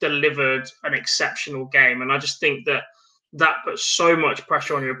has delivered an exceptional game. And I just think that puts so much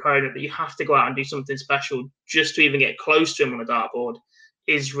pressure on your opponent that you have to go out and do something special just to even get close to him on the dartboard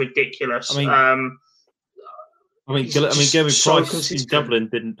is ridiculous. Gavin so Price in Dublin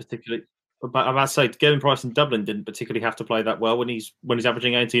didn't particularly. I'm about to say, Gavin Price in Dublin didn't particularly have to play that well when he's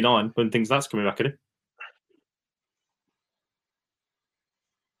averaging 89 when that's coming back at him.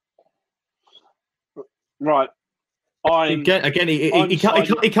 Right. He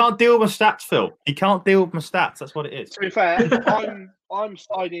can't deal with my stats, Phil. He can't deal with my stats. That's what it is. To be fair, I'm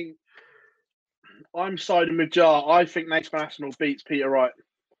siding with Jar. I think Nathan Aspinall beats Peter Wright.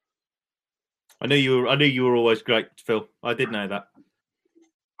 I knew you were always great, Phil. I did know that.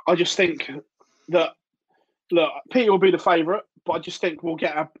 I just think that Peter will be the favourite, but I just think we'll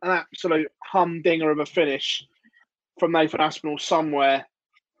get an absolute humdinger of a finish from Nathan Aspinall somewhere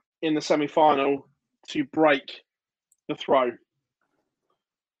in the semi-final to break the throw.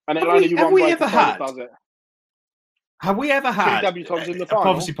 And it'll only be one break that does it. Have we ever had two debutants in the final?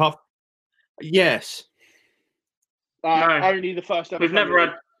 Obviously, yes. No. Only the first ever. We've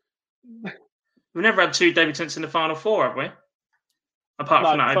never had two debutants in the final four, have we? Apart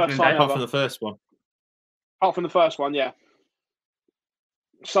from that opening day. Apart from the first one. Apart from the first one, yeah.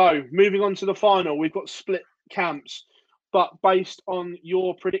 So, moving on to the final, we've got split camps. But based on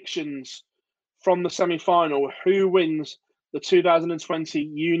your predictions from the semi-final, who wins the 2020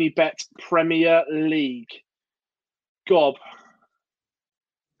 Unibet Premier League? Gob.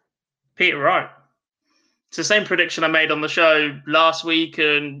 Peter Wright. It's the same prediction I made on the show last week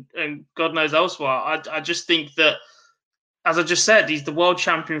and God knows elsewhere. I just think that, as I just said, he's the world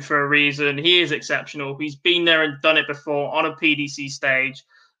champion for a reason. He is exceptional. He's been there and done it before on a PDC stage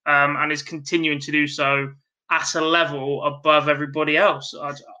and is continuing to do so at a level above everybody else.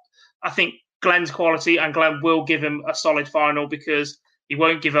 I think Glenn's quality, and Glenn will give him a solid final because he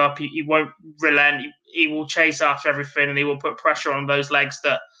won't give up. He won't relent. He will chase after everything and he will put pressure on those legs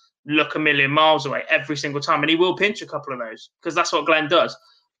that look a million miles away every single time. And he will pinch a couple of those because that's what Glenn does.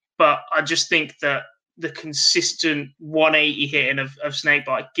 But I just think that the consistent 180 hitting of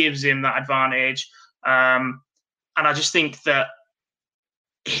Snakebite gives him that advantage. And I just think that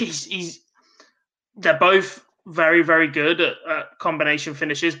they're both very, very good at combination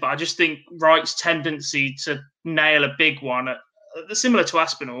finishes, but I just think Wright's tendency to nail a big one, similar to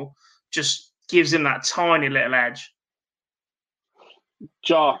Aspinall, just gives him that tiny little edge.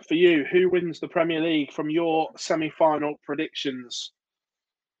 Jar, for you, who wins the Premier League from your semi-final predictions?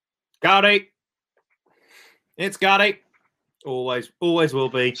 Gary. It's Gary. Always will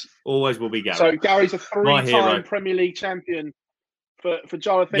be. Always will be Gary. So Gary's a three-time Premier League champion for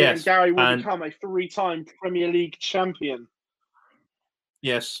Jonathan Yes, and Gary will and- become a 3-time Premier League champion.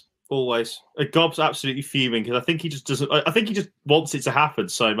 Yes, always. Gob's absolutely fuming because I think he just doesn't. I think he just wants it to happen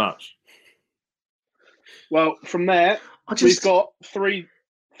so much. Well, from there, we've got three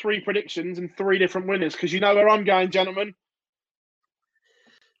predictions and 3 different winners because you know where I'm going, gentlemen.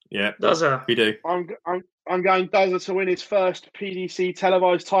 Yeah, Dozer. we do. I'm going Dozer to win his first PDC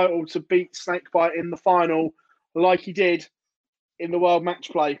televised title to beat Snakebite in the final, like he did in the World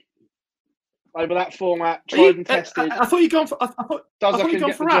Match Play. Over that format, tried and tested. I thought you'd gone for. I thought you'd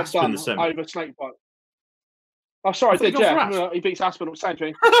gone for Aspen in the semi. Over Snakebite. Oh, sorry, I did. Yeah, no, he beats Aspinall. Same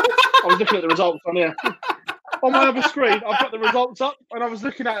thing. I was looking at the results on here. On my other screen, I've got the results up, and I was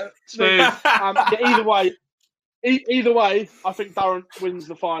looking at it. Either way, I think Darren wins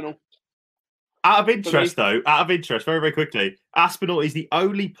the final. Out of interest, very, very quickly, Aspinall is the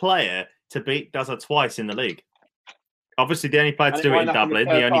only player to beat Dozer twice in the league. Obviously, the only player to do it in Dublin.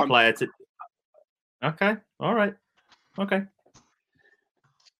 The only player to. Okay. All right. Okay.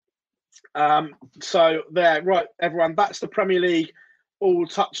 So there, right, everyone. That's the Premier League all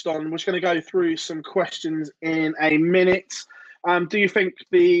touched on. We're just going to go through some questions in a minute. Do you think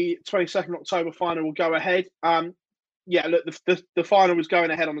the 22nd October final will go ahead? Yeah, look, the final was going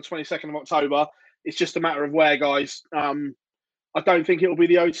ahead on the 22nd of October. It's just a matter of where, guys. I don't think it will be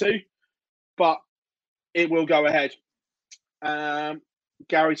the O2, but it will go ahead.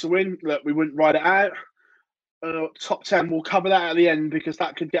 Gary to win. Look, we wouldn't ride it out. Top 10, we'll cover that at the end because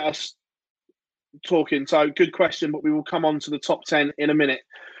that could get us talking. So good question, but we will come on to the top 10 in a minute.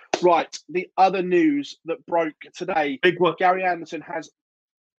 Right, the other news that broke today. Big one. Gary Anderson has...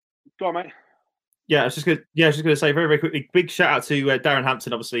 Go on, mate. Yeah, I was just going to say very, very quickly, big shout out to Darren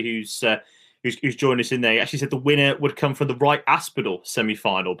Hampton, obviously, who's joined us in there. He actually said the winner would come from the Right Aspinall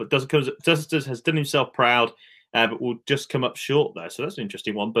semi-final, but has done himself proud. But will just come up short there. So that's an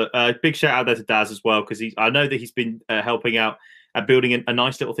interesting one. But big shout out there to Daz as well, because I know that he's been helping out and building a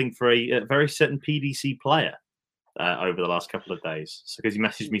nice little thing for a very certain PDC player over the last couple of days. So because he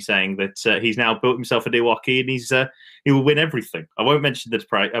messaged me saying that he's now built himself a new hockey and he will win everything. I won't mention the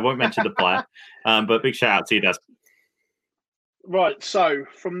player, but big shout out to you, Daz. Right. So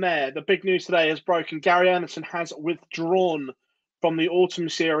from there, the big news today has broken. Gary Anderson has withdrawn from the Autumn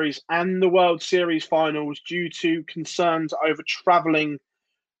Series and the World Series finals due to concerns over travelling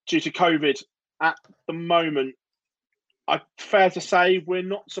due to COVID at the moment. Fair to say we're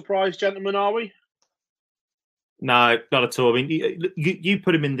not surprised, gentlemen, are we? No, not at all. I mean, you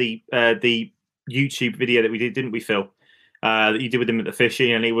put him in the YouTube video that we did, didn't we, Phil? That you did with him at the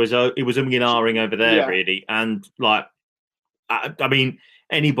fishing, and he was umming and ahhing over there, really. And like, I mean,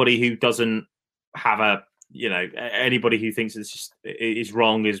 anybody who doesn't have anybody who thinks is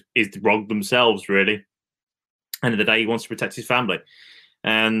wrong is wrong themselves, really. End of the day, he wants to protect his family,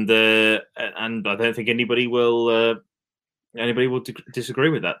 and I don't think anybody will disagree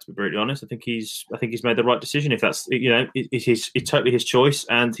with that. To be brutally honest, I think he's made the right decision. If that's it's totally his choice,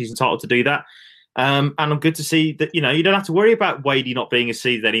 and he's entitled to do that. And I'm good to see that you don't have to worry about Wadey not being a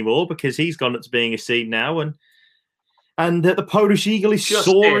seed anymore because he's gone up to being a seed now, and the Polish Eagle is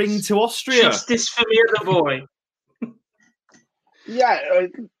soaring to Austria. Justice for the other boy. Yeah,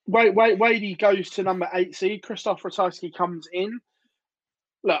 Wadey goes to number 8 seed. Krzysztof Ratajski comes in.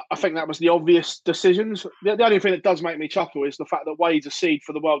 Look, I think that was the obvious decisions. The only thing that does make me chuckle is the fact that Wade's a seed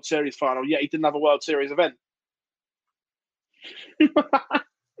for the World Series final, yet he didn't have a World Series event.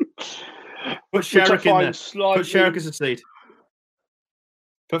 Put Sherrick in there. Put Sherrick as a seed.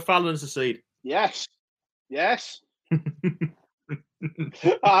 Put Fallon as a seed. Yes. No,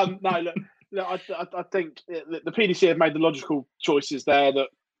 look, I think the PDC have made the logical choices there. That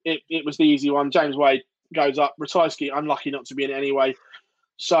it was the easy one. James Wade goes up. Ratajski unlucky not to be in it anyway.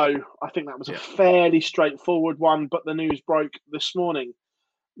 So I think that was a fairly straightforward one. But the news broke this morning.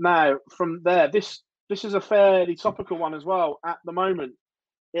 Now from there, this is a fairly topical one as well. At the moment,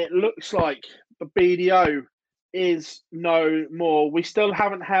 it looks like the BDO is no more. We still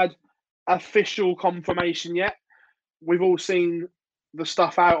haven't had official confirmation yet. We've all seen the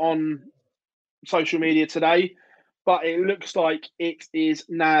stuff out on social media today, but it looks like it is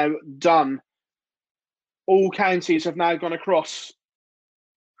now done. All counties have now gone across.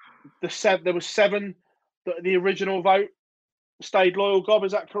 There was 7. The original vote stayed loyal. Gob,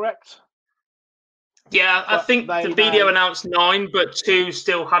 is that correct? Yeah, I think the BDO announced 9, but 2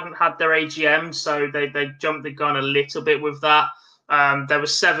 still hadn't had their AGM, so they jumped the gun a little bit with that. There were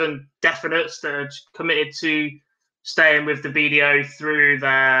 7 definites that had committed to staying with the BDO through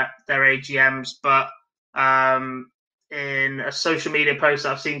their AGMs, but in a social media post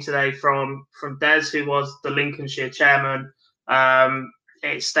that I've seen today from Des, who was the Lincolnshire chairman,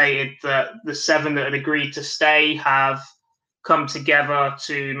 It stated that the 7 that had agreed to stay have come together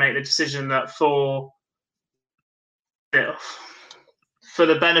to make the decision that for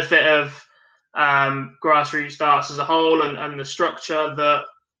the benefit of grassroots darts as a whole and the structure, that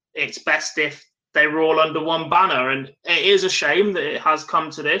it's best if they were all under one banner. And it is a shame that it has come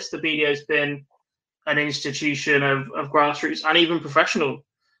to this. The BDO's been an institution of grassroots and even professional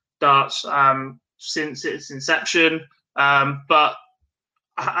darts since its inception. But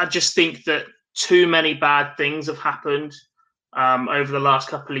I just think that too many bad things have happened over the last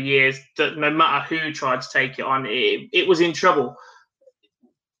couple of years that no matter who tried to take it on, it was in trouble.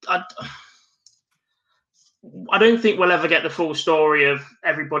 I don't think we'll ever get the full story of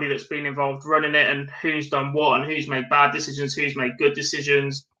everybody that's been involved running it and who's done what and who's made bad decisions, who's made good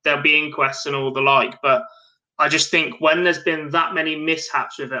decisions. There'll be inquests and all the like. But I just think when there's been that many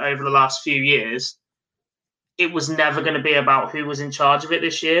mishaps with it over the last few years, it was never going to be about who was in charge of it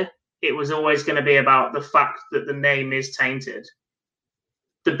this year. It was always going to be about the fact that the name is tainted.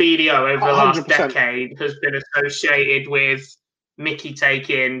 The BDO over the last 100%. decade has been associated with Mickey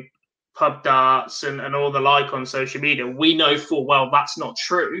taking pub darts and all the like on social media. We know full well that's not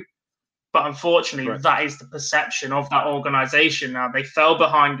true. But unfortunately, that is the perception of that organisation now. They fell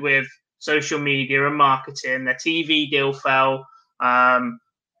behind with social media and marketing. Their TV deal fell.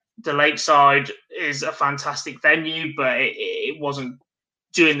 The Lakeside is a fantastic venue, but it wasn't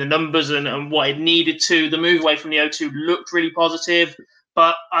doing the numbers and what it needed to. The move away from the O2 looked really positive,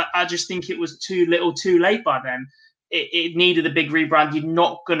 but I just think it was too little too late by then. It needed a big rebrand. You're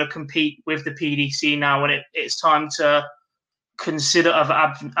not going to compete with the PDC now, and it's time to consider other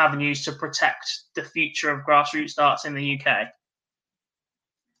avenues to protect the future of grassroots darts in the UK.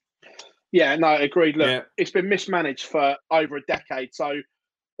 Yeah, no, agreed. Look, It's been mismanaged for over a decade. So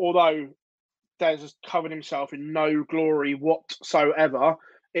although Des has covered himself in no glory whatsoever,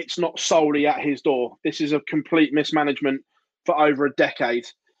 it's not solely at his door. This is a complete mismanagement for over a decade.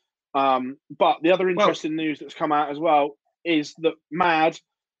 But the other interesting news that's come out as well is that MAD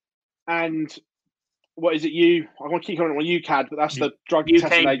and what is it? I want to keep calling it UCAD, but that's the drug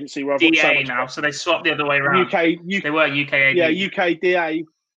testing agency. Where I've got so much now, so they swapped the other way around. They were UKAD. Yeah, UKDA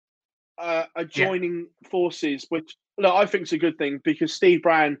are joining forces, which look, I think is a good thing because Steve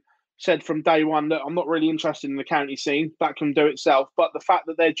Brown said from day one that I'm not really interested in the county scene. That can do itself. But the fact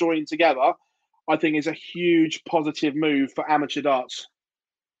that they're joining together, I think, is a huge positive move for amateur darts.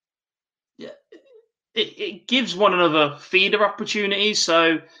 Yeah, it gives one another feeder opportunities.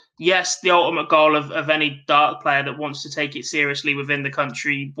 So, yes, the ultimate goal of any dart player that wants to take it seriously within the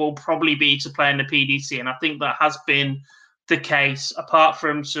country will probably be to play in the PDC. And I think that has been the case, apart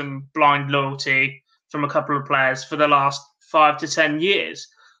from some blind loyalty from a couple of players for the last 5 to 10 years.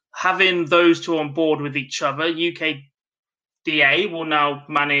 Having those two on board with each other, UKDA will now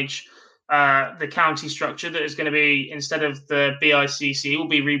manage the county structure that is going to be, instead of the BICC, will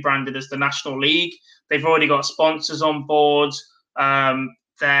be rebranded as the National League. They've already got sponsors on board.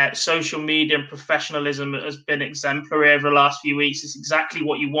 Their social media and professionalism has been exemplary over the last few weeks. It's exactly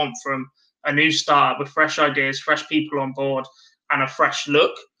what you want from a new start with fresh ideas, fresh people on board, and a fresh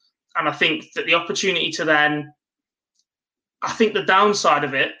look. And I think that the opportunity to then, I think the downside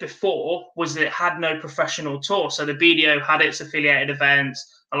of it before was that it had no professional tour. So the BDO had its affiliated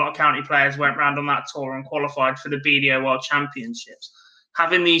events. A lot of county players went round on that tour and qualified for the BDO World Championships.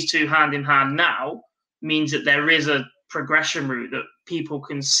 Having these two hand in hand now means that there is a progression route that people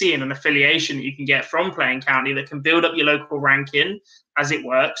can see in an affiliation that you can get from playing county that can build up your local ranking as it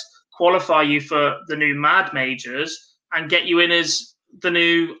works, qualify you for the new MAD majors, and get you in as the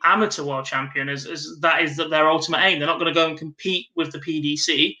new amateur world champion, as that is their ultimate aim. They're not going to go and compete with the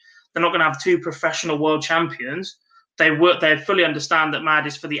PDC. They're not going to have two professional world champions. They fully understand that MAD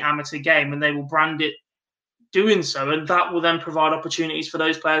is for the amateur game, and they will brand it doing so, and that will then provide opportunities for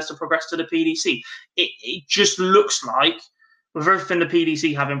those players to progress to the PDC. It just looks like, with everything the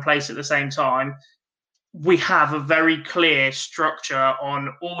PDC have in place at the same time, we have a very clear structure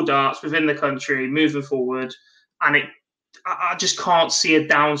on all darts within the country moving forward, and I just can't see a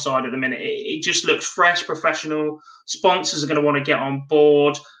downside at the minute. It just looks fresh, professional. Sponsors are going to want to get on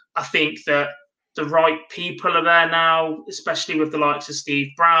board. I think that the right people are there now, especially with the likes of Steve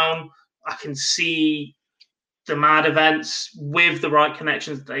Brown. I can see the MAD events with the right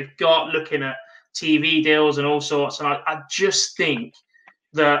connections that they've got, looking at TV deals and all sorts. And I just think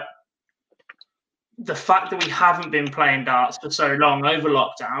that the fact that we haven't been playing darts for so long over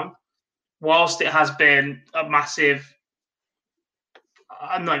lockdown, whilst it has been a massive,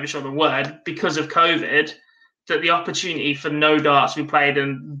 I'm not even sure the word, because of COVID, that the opportunity for no darts to be played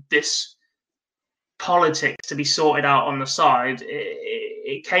in this politics to be sorted out on the side,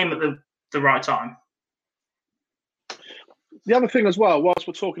 it came at the right time. The other thing as well, whilst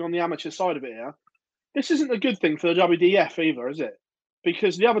we're talking on the amateur side of it here, this isn't a good thing for the WDF either, is it?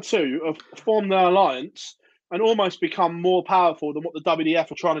 Because the other two have formed their alliance and almost become more powerful than what the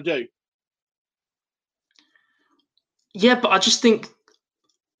WDF are trying to do. Yeah, but I just think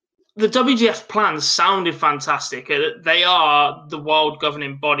the WDF plans sounded fantastic. They are the world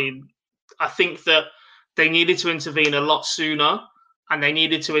governing body. I think that they needed to intervene a lot sooner, and they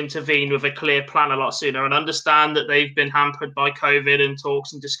needed to intervene with a clear plan a lot sooner, and understand that they've been hampered by COVID and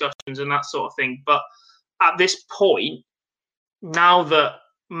talks and discussions and that sort of thing. But at this point, now that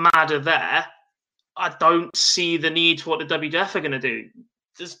MAD are there, I don't see the need for what the WDF are going to do.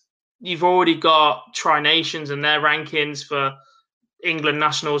 You've already got Tri-Nations and their rankings for England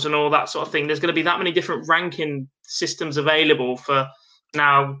nationals and all that sort of thing. There's going to be that many different ranking systems available for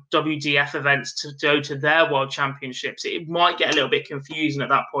now WDF events to go to their world championships. It might get a little bit confusing at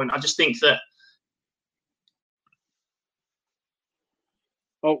that point. I just think that.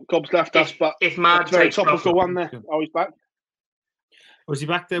 Oh, Gob's left us, but if MAD very takes topical one there. Oh, he's back. Was he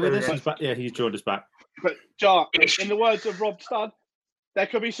back there with us? He's back. Yeah, he's joined us back. But Jar, in the words of Rob Studd, there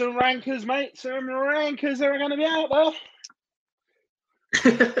could be some rankers, mate. Some rankers that are going to be out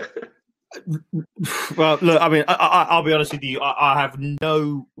there. Well, look, I mean, I'll be honest with you. I have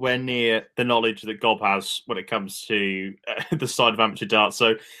nowhere near the knowledge that Gob has when it comes to the side of amateur darts.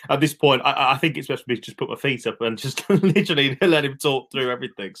 So at this point, I think it's best for me to just put my feet up and just literally let him talk through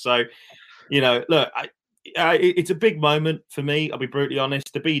everything. So, look, it's a big moment for me. I'll be brutally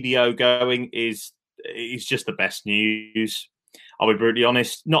honest. The BDO going is just the best news. I'll be brutally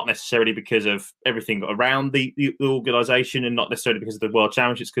honest, not necessarily because of everything around the organisation and not necessarily because of the World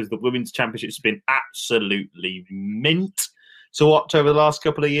Championships, because the Women's Championships have been absolutely mint to watch over the last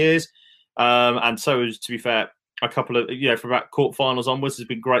couple of years. And so, to be fair, a couple of, from about quarterfinals onwards has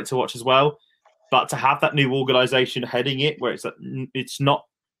been great to watch as well. But to have that new organisation heading it, where it's not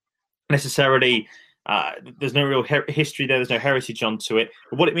necessarily, there's no real history there, there's no heritage onto it.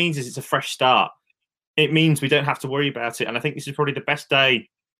 But what it means is it's a fresh start. It means we don't have to worry about it. And I think this is probably the best day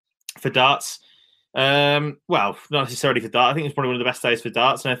for darts. Well, not necessarily for darts. I think it's probably one of the best days for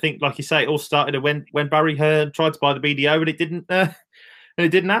darts. And I think, like you say, it all started when Barry Hearn tried to buy the BDO, and it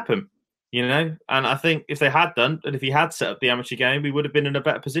didn't happen. And I think if they had done, and if he had set up the amateur game, we would have been in a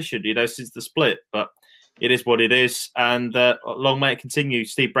better position, since the split. But it is what it is. And long may it continue.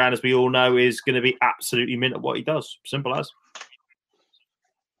 Steve Brown, as we all know, is going to be absolutely mint at what he does. Simple as.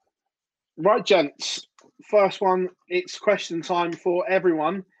 Right, gents. First one, it's question time for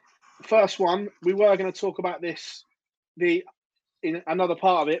everyone. First one, we were going to talk about this in another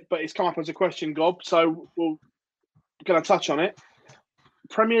part of it, but it's come up as a question, Gob, so we're going to touch on it.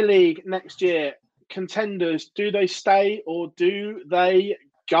 Premier League next year, contenders, do they stay or do they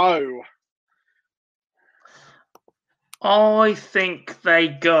go? I think they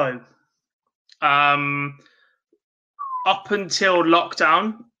go. Up until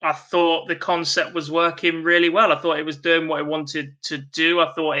lockdown, I thought the concept was working really well. I thought it was doing what it wanted to do.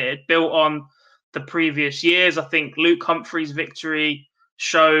 I thought it had built on the previous years. I think Luke Humphrey's victory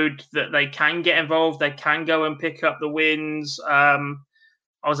showed that they can get involved. They can go and pick up the wins. I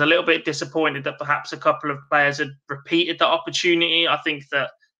was a little bit disappointed that perhaps a couple of players had repeated the opportunity. I think that,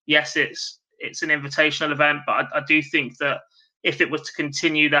 yes, it's an invitational event, but I do think that if it was to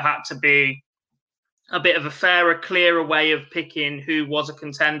continue, there had to be a bit of a fairer, clearer way of picking who was a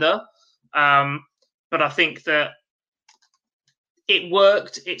contender. But I think that it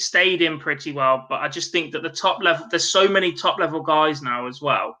worked. It stayed in pretty well. But I just think that the top level, there's so many top level guys now as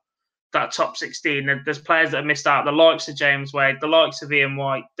well, that top 16. There's players that have missed out, the likes of James Wade, the likes of Ian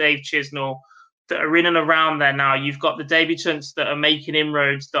White, Dave Chisnell, that are in and around there now. You've got the debutants that are making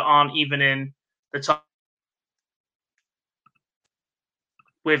inroads that aren't even in the top,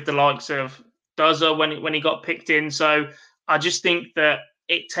 with the likes of Dozer when he got picked in. So I just think that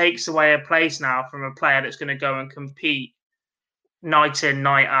it takes away a place now from a player that's going to go and compete night in,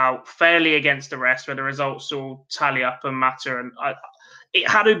 night out, fairly against the rest, where the results all tally up and matter. And it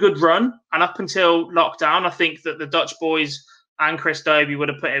had a good run. And up until lockdown, I think that the Dutch boys and Chris Dobie would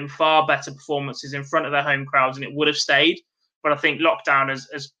have put in far better performances in front of their home crowds, and it would have stayed. But I think lockdown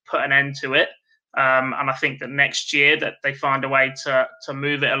has put an end to it. And I think that next year that they find a way to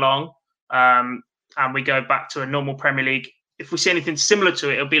move it along. And we go back to a normal Premier League. If we see anything similar to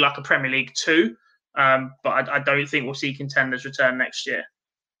it, it'll be like a Premier League 2. But I don't think we'll see contenders return next year.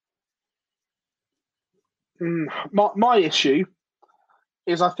 My issue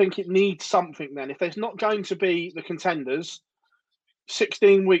is I think it needs something then. If there's not going to be the contenders,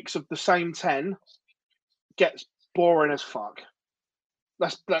 16 weeks of the same 10, gets boring as fuck.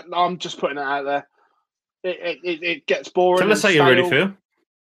 I'm just putting it out there. It gets boring. Tell us how you really feel.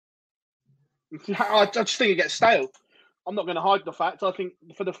 I just think it gets stale. I'm not going to hide the fact. I think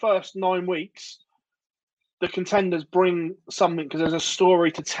for the first 9 weeks, the contenders bring something because there's a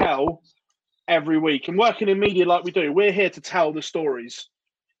story to tell every week. And working in media like we do, we're here to tell the stories.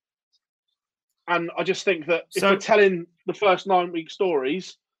 And I just think that if we're telling the first 9 week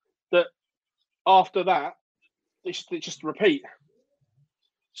stories, that after that, it's just repeat.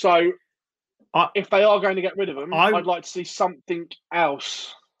 So if they are going to get rid of them, I'd like to see something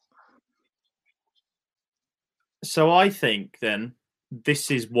else. So I think then this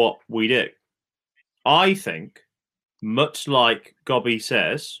is what we do. I think, much like Gobby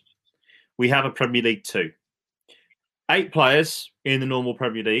says, we have a Premier League 2. 8 players in the normal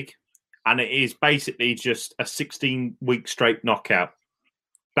Premier League, and it is basically just a 16-week straight knockout.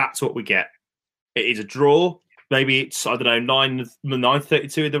 That's what we get. It is a draw. Maybe it's,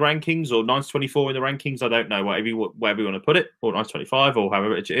 932 in the rankings or 924 in the rankings. I don't know, wherever you want to put it, or 925 or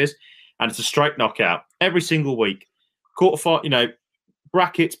however much it is. And it's a straight knockout every single week. Quarterfinal,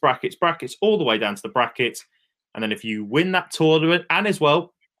 brackets, all the way down to the brackets. And then if you win that tournament, and as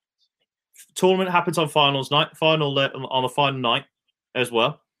well, tournament happens on finals night, on the final night as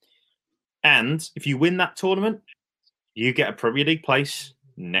well. And if you win that tournament, you get a Premier League place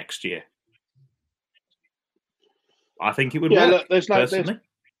next year. I think it would work. Look, there's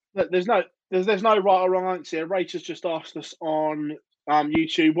no right or wrong answer here. Rachel's just asked us on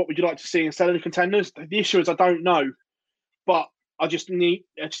YouTube, what would you like to see instead of the contenders? The issue is I don't know, but I just need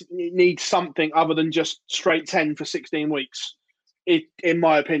something other than just straight 10 for 16 weeks, in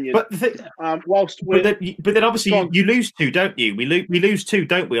my opinion. But then obviously you lose 2, don't you? We lose 2,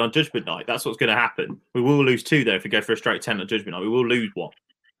 don't we, on Judgment Night? That's what's going to happen. We will lose 2 though if we go for a straight 10 on Judgment Night. We will lose 1,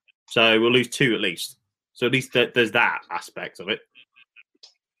 so we'll lose 2 at least. So at least there's that aspect of it.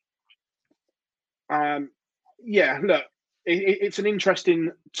 Look, it's an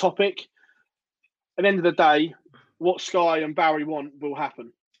interesting topic. At the end of the day, what Sky and Barry want will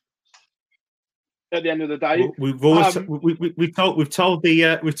happen. At the end of the day, we've always we've told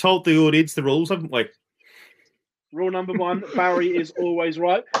the audience the rules, haven't we? Rule number 1: Barry is always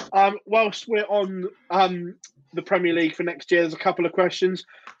right. Whilst we're on the Premier League for next year, there's a couple of questions.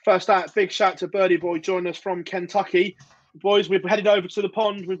 First out, big shout to Birdie Boy joining us from Kentucky. Boys, we've headed over to the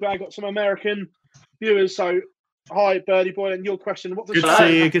pond. We've got some American viewers. So, hi, Birdie Boy, and your question: what does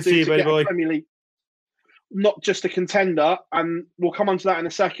good to see you, Birdie Boy. Premier League? Not just a contender, and we'll come on to that in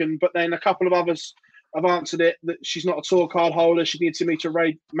a second. But then a couple of others have answered it that she's not a tour card holder. She needs to meet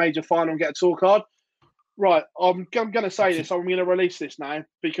a major final and get a tour card. Right, I'm going to say this. I'm going to release this now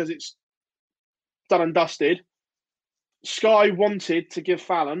because it's done and dusted. Sky wanted to give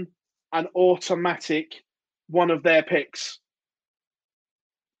Fallon an automatic one of their picks.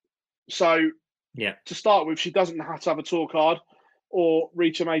 So, to start with, she doesn't have to have a tour card or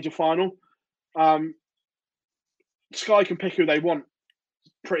reach a major final. Sky can pick who they want,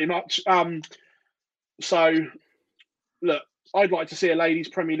 pretty much. So, look, I'd like to see a ladies'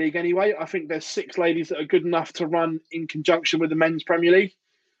 Premier League anyway. I think there's 6 ladies that are good enough to run in conjunction with the men's Premier League,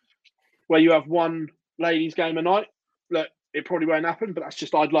 where you have 1 ladies' game a night. Look, it probably won't happen, but that's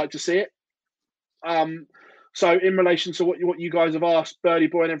just I'd like to see it. So in relation to what you guys have asked, Birdie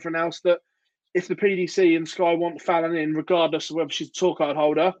Boy and everyone else, that if the PDC and Sky want Fallon in, regardless of whether she's a tour card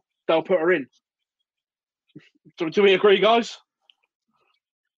holder, they'll put her in. Do we agree, guys?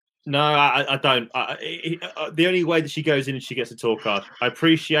 No, I don't. The only way that she goes in is she gets a tour card. I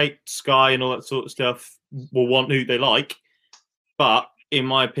appreciate Sky and all that sort of stuff will want who they like, but in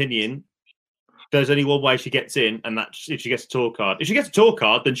my opinion, there's only one way she gets in, and that's if she gets a tour card. If she gets a tour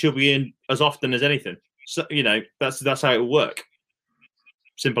card, then she'll be in as often as anything. So that's how it will work.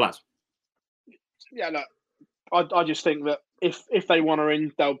 Simple as. Yeah, look, I just think that if they want her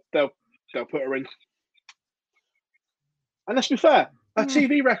in, they'll put her in. And let's be fair, her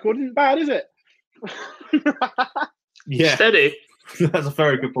TV record isn't bad, is it? Yeah, steady. That's a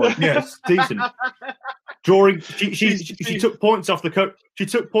very good point. Yes, decent. Drawing, she took points off the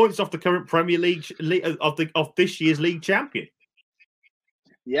current Premier League of this year's league champion.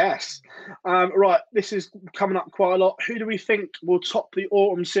 Yes. Right, this is coming up quite a lot. Who do we think will top the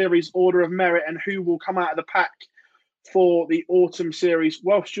autumn series order of merit, and who will come out of the pack for the autumn series?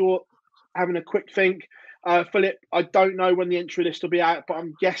 Whilst you're having a quick think, Philip, I don't know when the entry list will be out, but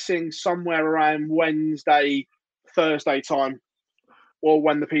I'm guessing somewhere around Wednesday, Thursday time, or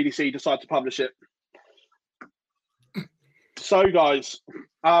when the PDC decide to publish it. So, guys,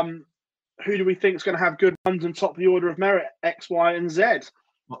 who do we think is going to have good runs and top of the order of merit? X, Y, and Z.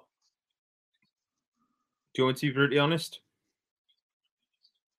 Do you want me to be brutally honest?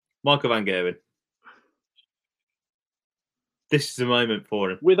 Michael Van Gerwen. This is the moment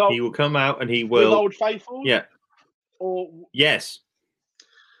for him. He will come out and he will. With Old Faithful? Yeah. Or Yes.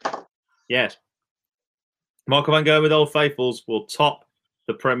 Michael Van Gerwen with Old Faithfuls will top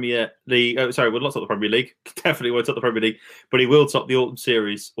the Premier League. Will not top the Premier League. Definitely won't top the Premier League, but he will top the Autumn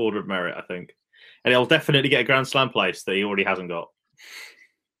Series Order of Merit, I think. And he'll definitely get a Grand Slam place that he already hasn't got.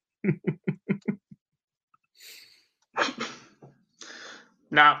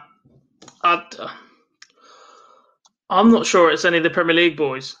 Now, I'm not sure it's any of the Premier League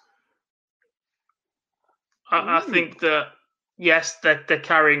boys. I think that, yes, they're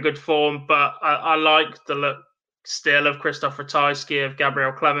carrying good form, but I like the look still of Christoph Ratajski, of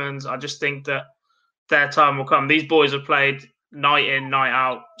Gabriel Clemens. I just think that their time will come. These boys have played night in, night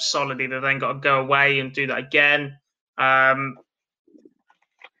out solidly. They've then got to go away and do that again. I'm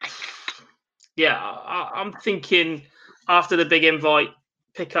thinking after the big invite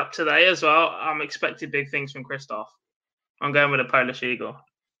pick up today as well, I'm expecting big things from Christoph. I'm going with a Polish Eagle.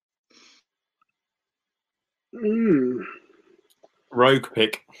 Rogue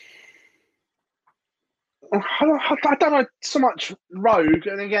pick. I don't know so much rogue,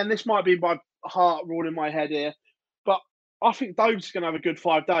 and again, this might be my heart ruling my head here, but I think Dove's going to have a good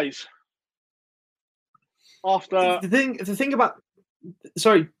 5 days. After the thing about,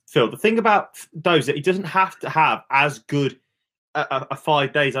 sorry, Phil, the thing about Dove's that he doesn't have to have as good a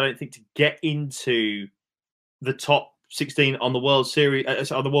 5 days, I don't think, to get into the top 16 on the World Series,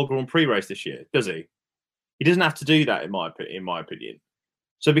 on the World Grand Prix race this year, does he? He doesn't have to do that, in my opinion.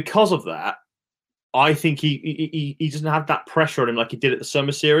 So because of that, I think he doesn't have that pressure on him like he did at the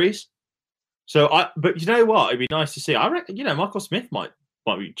Summer Series. But you know what? It'd be nice to see. I reckon, Michael Smith might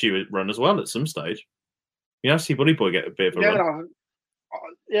be due a run as well at some stage. See Buddy Boy get a bit of a run.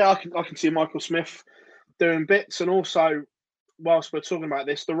 I can see Michael Smith doing bits, and also, whilst we're talking about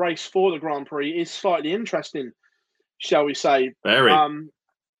this, the race for the Grand Prix is slightly interesting, shall we say? Very.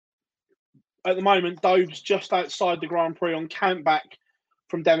 At the moment, Dove's just outside the Grand Prix on countback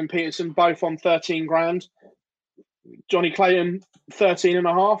from Devin Peterson, both on 13 grand. Johnny Clayton,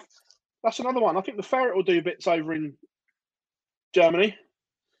 13.5. That's another one. I think the Ferret will do bits over in Germany.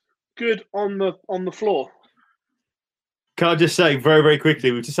 Good on the floor. Can I just say very, very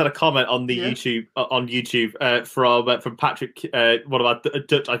quickly? We've just had a comment on the YouTube from Patrick, one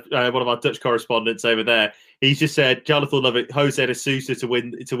of our Dutch correspondents over there. He's just said Jonathan will love it. Jose de Sousa to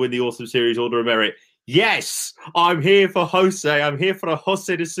win the Autumn Series Order of Merit. Yes, I'm here for Jose. I'm here for a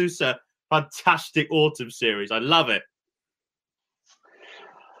Jose de Sousa fantastic Autumn Series. I love it.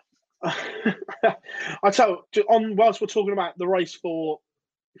 I tell you, whilst we're talking about the race for.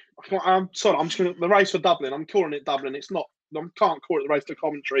 The race for Dublin. I'm calling it Dublin. It's not. I can't call it the race to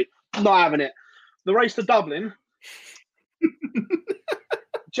Coventry. I'm not having it. The race to Dublin.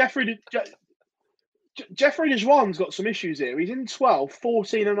 Jeffrey Desjuan's got some issues here. He's in 12,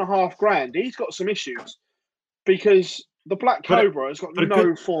 14.5 grand. He's got some issues because the Black Cobra has got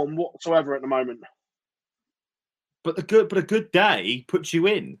no form whatsoever at the moment. But a good day puts you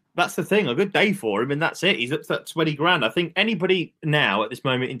in. That's the thing. A good day for him, and that's it. He's up to that 20 grand. I think anybody now at this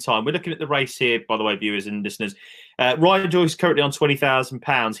moment in time, we're looking at the race here, by the way, viewers and listeners. Ryan Joyce currently on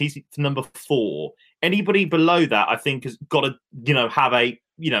 £20,000. He's number 4. Anybody below that, I think, has got to, have a,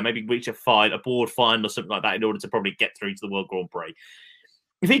 maybe reach a board final or something like that in order to probably get through to the World Grand Prix.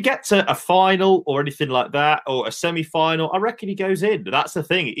 If he gets a final or anything like that, or a semi-final, I reckon he goes in. That's the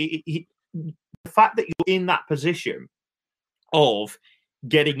thing. The fact that you're in that position of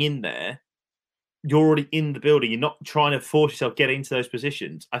getting in there, you're already in the building. You're not trying to force yourself get into those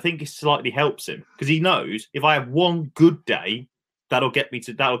positions. I think it slightly helps him because he knows if I have one good day, that'll get me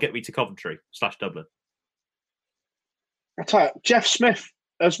to Coventry / Dublin. I tell you, Jeff Smith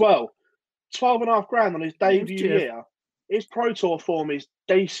as well, 12.5 grand on his debut year. His Pro Tour form is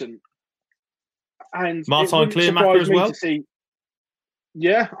decent, and Martin Clearmacher as well.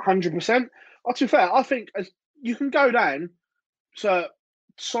 100%. To be fair, I think you can go down to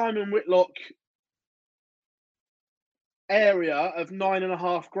Simon Whitlock area of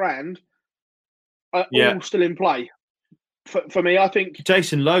 9.5 grand, all still in play. For me, I think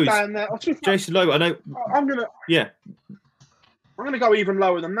Jason Lowe's down there. Jason Lowe, I know. I'm gonna go even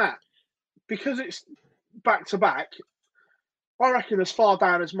lower than that because it's back to back. I reckon as far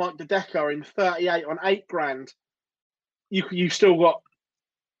down as Mike De Decker in 38 on 8 grand, you still got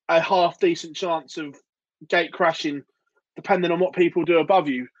a half decent chance of gate crashing, depending on what people do above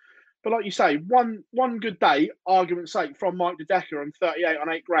you. But like you say, one good day, argument's sake, from Mike De Decker on 38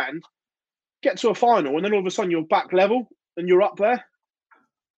 on 8 grand, get to a final, and then all of a sudden you're back level and you're up there.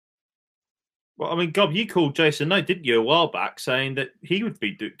 Well, I mean, Gob, you called Jason Knight, didn't you, a while back, saying that he would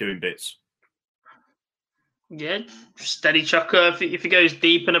be doing bits? Yeah, steady chucker. If he goes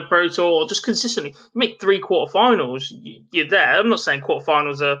deep in a Pro Tour, or just consistently make 3 quarterfinals, you're there. I'm not saying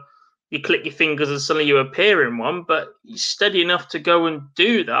quarterfinals are you click your fingers and suddenly you appear in one, but you're steady enough to go and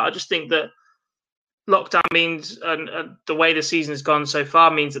do that. I just think that lockdown means, and the way the season has gone so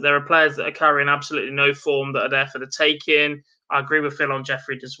far means that there are players that are carrying absolutely no form that are there for the taking. I agree with Phil on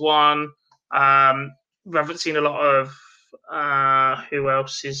Jeffrey Deswan. We haven't seen a lot of who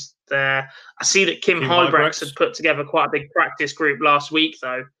else is there. I see that Kim Huybrechts had put together quite a big practice group last week,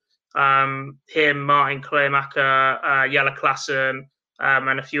 though. Him, Martin Kleemacher, Jelle Klassen,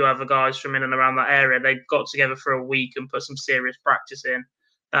 and a few other guys from in and around that area. They got together for a week and put some serious practice in.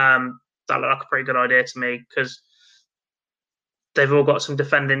 That looked like a pretty good idea to me because they've all got some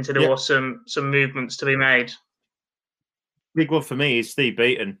defending to do or some movements to be made. Big one for me is Steve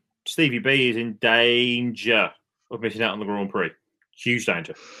Beaton. Stevie B is in danger of missing out on the Grand Prix. Huge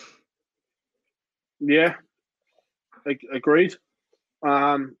danger. Yeah, agreed.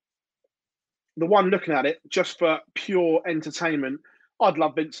 The one looking at it, just for pure entertainment, I'd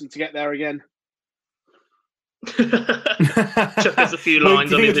love Vincent to get there again. Chuck us a few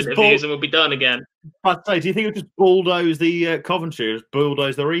lines on his interviews and we'll be done again. I'd say, do you think it'll just bulldoze the Coventry or just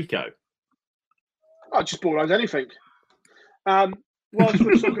bulldoze the Rico? I'd just bulldoze anything. Whilst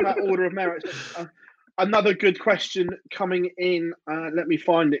we're talking about order of merit, another good question coming in. Let me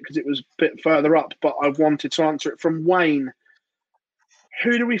find it because it was a bit further up, but I wanted to answer it from Wayne.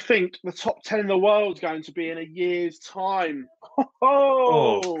 Who do we think the top 10 in the world is going to be in a year's time?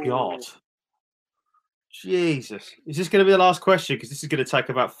 Oh God. Jesus. Is this going to be the last question? Because this is going to take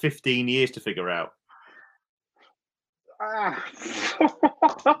about 15 years to figure out.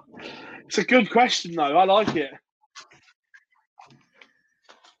 It's a good question, though. I like it.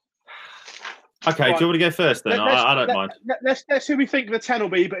 Okay, right. Do you want to go first then? I don't mind. Let's who we think the 10 will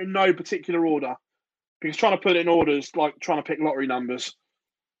be, but in no particular order. Because trying to put it in order is like trying to pick lottery numbers.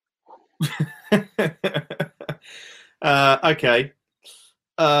 Okay.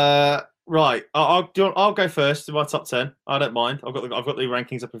 Right. I'll go first to my top 10. I don't mind. I've got the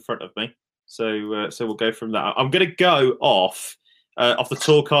rankings up in front of me. So we'll go from that. I'm going to go off the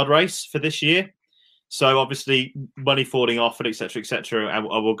tour card race for this year. So obviously money falling off and et cetera, and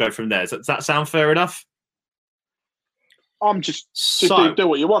we'll go from there. Does that sound fair enough? I'm just do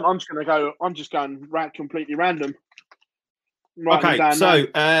what you want. I'm just going completely random. Okay, so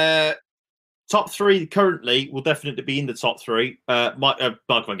top 3 currently will definitely be in the top 3. Michael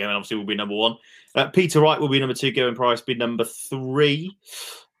Van Gerwen obviously will be number 1. Peter Wright will be number 2. Gerwyn Price be number 3.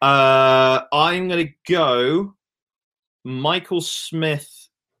 I'm going to go Michael Smith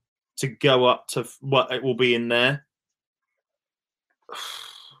to go up to what it will be in there.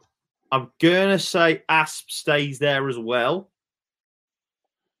 I'm going to say Asp stays there as well.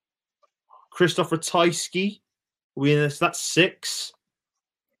 Christoph Ratajski will be in this. That's 6.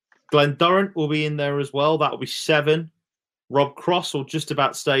 Glenn Durrant will be in there as well. That'll be 7. Rob Cross will just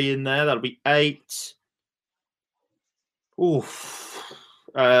about stay in there. That'll be 8. Oof.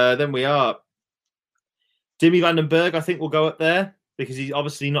 Then we are. Dimi van den Berg, I think, will go up there because he's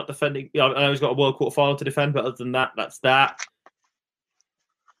obviously not defending. I know he's got a World Quarter Final to defend, but other than that, that's that.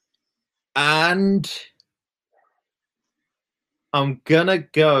 And I'm going to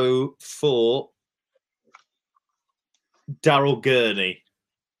go for Daryl Gurney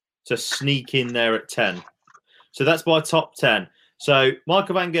to sneak in there at 10. So that's my top 10. So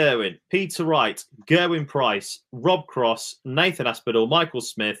Michael Van Gerwen, Peter Wright, Gerwyn Price, Rob Cross, Nathan Aspinall, Michael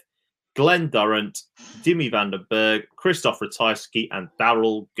Smith, Glenn Durrant, Dimi van den Berg, Christoph Ratajski, and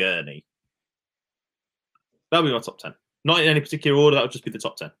Daryl Gurney. That'll be my top 10. Not in any particular order, that'll just be the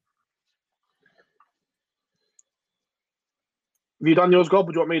top 10. Have you done yours, Gob,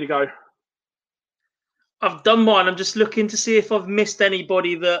 or do you want me to go? I've done mine. I'm just looking to see if I've missed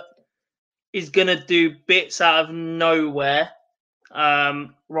anybody that is going to do bits out of nowhere. Right.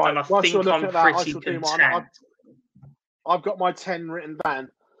 And I think I'm pretty content. I've got my 10 written down.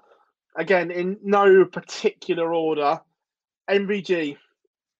 Again, in no particular order. MVG,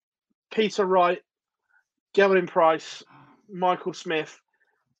 Peter Wright, Gerwyn Price, Michael Smith,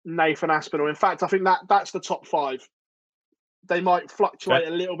 Nathan Aspinall. In fact, I think that's the top 5. They might fluctuate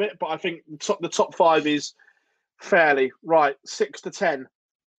a little bit, but I think the top 5 is fairly right. 6 to 10.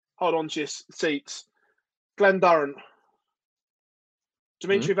 Hold on to your seats. Glenn Durrant,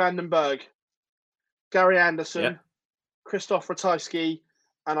 Dimitri van den Berg, Gary Anderson, Christoph Ratajski,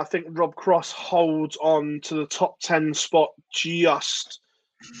 and I think Rob Cross holds on to the top 10 spot just.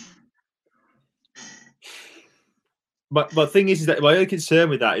 But the thing is that my only concern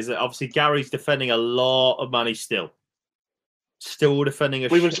with that is that obviously Gary's defending a lot of money still. Still defending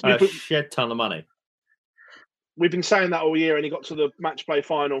a shed ton of money. We've been saying that all year, and he got to the match play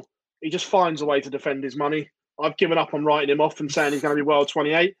final. He just finds a way to defend his money. I've given up on writing him off and saying he's going to be World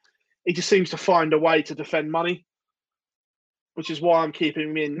 28. He just seems to find a way to defend money, which is why I'm keeping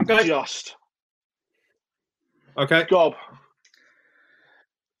him in just. Okay. Gob.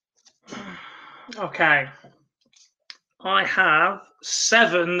 Okay. I have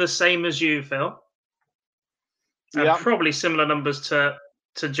 7, the same as you, Phil. And probably similar numbers to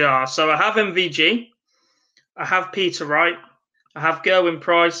Jar. So I have MVG. I have Peter Wright. I have Gerwyn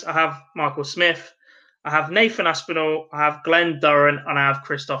Price. I have Michael Smith. I have Nathan Aspinall. I have Glenn Durran. And I have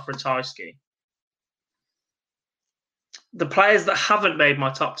Christoph Ratajski. The players that haven't made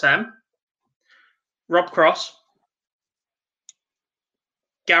my top 10. Rob Cross.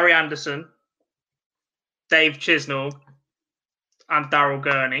 Gary Anderson. Dave Chisnall. And Daryl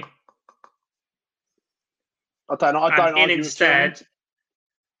Gurney. I don't argue instead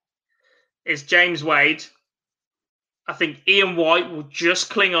is James Wade. I think Ian White will just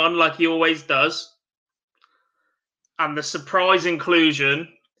cling on like he always does. And the surprise inclusion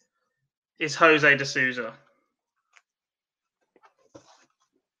is Jose de Souza.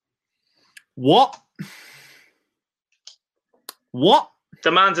 What?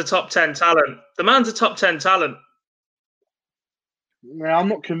 The man's a top 10 talent. Yeah, I'm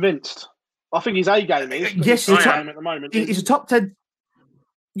not convinced. I think he's A-game is. Yes, he's at the moment. He's a top 10.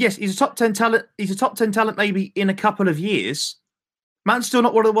 Yes, he's a top 10 talent. He's a top 10 talent maybe in a couple of years. Man's still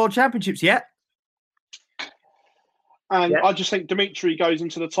not won the World Championships yet. And I just think Dimitri goes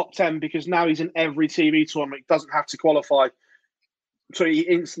into the top 10 because now he's in every TV tournament. He doesn't have to qualify. So he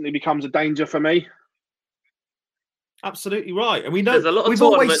instantly becomes a danger for me. Absolutely right. And we know there's a lot of we've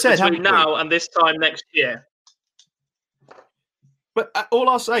always said between now and this time next year. But all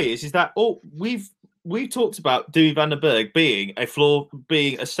I'll say is that we've talked about Dewey van den Berg being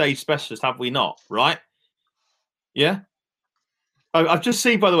a stage specialist, have we not? Right? Yeah. I've just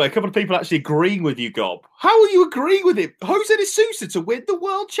seen, by the way, a couple of people actually agreeing with you, Gob. How are you agreeing with him? Jose de Souza to win the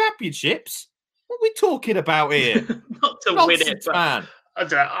World Championships? What are we talking about here? Not to win it, but man. I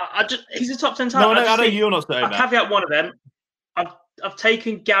don't know. He's a top 10 talent. No, I know you're not saying that. I caveat one of them. I've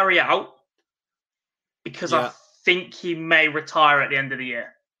taken Gary out because I think he may retire at the end of the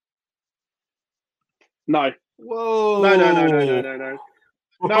year. No. Whoa. No.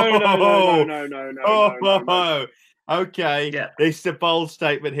 No. Okay. Yeah. This is a bold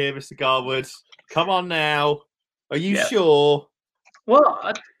statement here, Mr. Garwood. Come on now. Are you sure?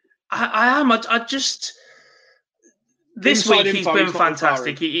 Well, I am. I just... This week he's been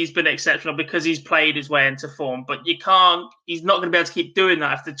fantastic. He's been exceptional because he's played his way into form. But you can't... He's not going to be able to keep doing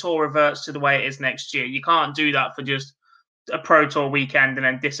that if the tour reverts to the way it is next year. You can't do that for just a Pro Tour weekend and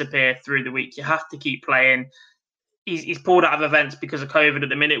then disappear through the week. You have to keep playing. He's pulled out of events because of COVID at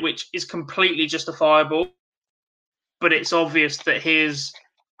the minute, which is completely justifiable. But it's obvious that his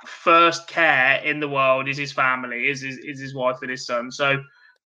first care in the world is his family, is his wife and his son. So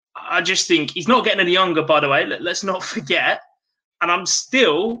I just think he's not getting any younger, by the way. Let's not forget. And I'm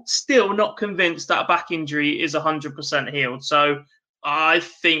still not convinced that a back injury is 100% healed. So I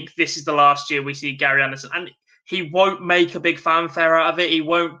think this is the last year we see Gary Anderson. And he won't make a big fanfare out of it. He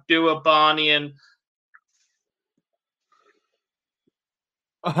won't do a Barney and...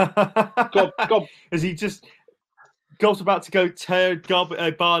 Gob. Is he just... Gob's about to go tear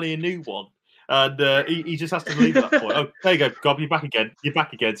Barney a new one. And he just has to leave at that point. Oh, there you go, Gob. You're back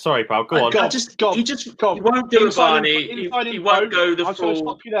again. Sorry, pal. Go on. He won't do a Barney. He won't go the full... I'm going to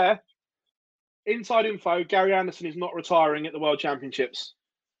stop you there. Inside info, Gary Anderson is not retiring at the World Championships.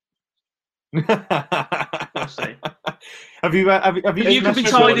 We'll see. Have you you could be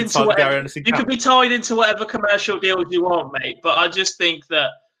tied into whatever, you could be tied into whatever commercial deals you want, mate. But I just think that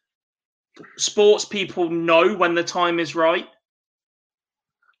sports people know when the time is right.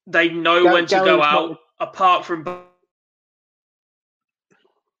 They know when to go out. Apart from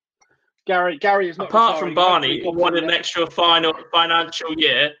Gary is not. Apart from Barney, who won an extra financial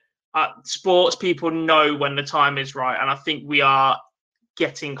year. Sports people know when the time is right, and I think we are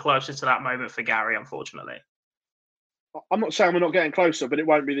getting closer to that moment for Gary, unfortunately. I'm not saying we're not getting closer, but it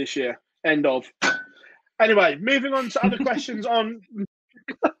won't be this year. End of. Anyway, moving on to other questions on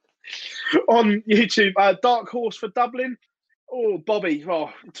YouTube. Dark horse for Dublin. Oh, Bobby.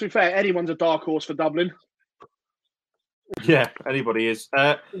 Oh, to be fair, anyone's a dark horse for Dublin. Yeah, anybody is.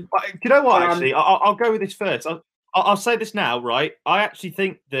 Do you know what, actually? I'll go with this first. I'll say this now, right? I actually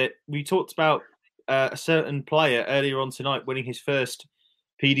think that we talked about a certain player earlier on tonight winning his first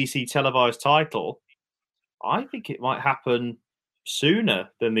PDC televised title. I think it might happen sooner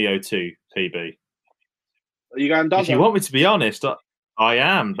than the O2 PB. Are you going Duggan? If you want me to be honest, I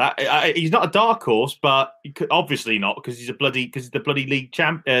am. He's not a dark horse, but he could, obviously not because he's the bloody league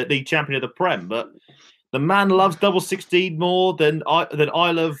champion of the Prem. But the man loves double 16 more than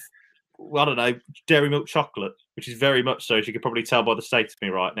I love. Well, I don't know, dairy milk chocolate, which is very much so. As you could probably tell by the state of me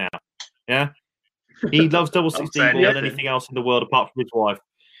right now. Yeah, he loves double 16 more than anything else in the world apart from his wife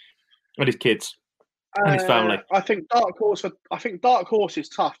and his kids and his family. I think dark horse is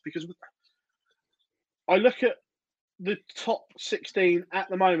tough because I look at the top 16 at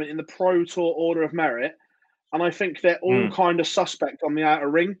the moment in the Pro Tour order of merit, and I think they're all kind of suspect on the outer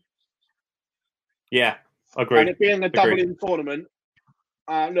ring. Yeah, agreed. And it being a double-in tournament,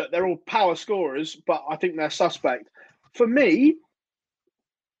 look, they're all power scorers, but I think they're suspect. For me,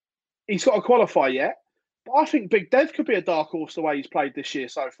 he's got to qualify yet, but I think Big Dev could be a dark horse the way he's played this year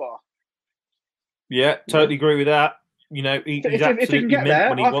so far. Yeah, totally agree with that. You know, he's absolutely if he can get there,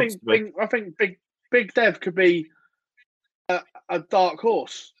 when he wants to be. I think Big Dev could be a dark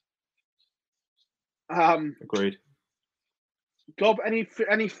horse. Agreed. Gob,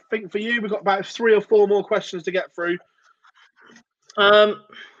 anything for you? We've got about 3 or 4 more questions to get through. I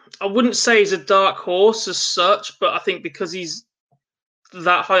wouldn't say he's a dark horse as such, but I think because he's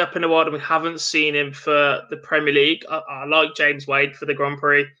that high up in the world and we haven't seen him for the Premier League, I like James Wade for the Grand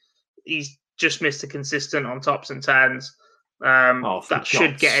Prix. He's just missed a consistent on tops and tens. That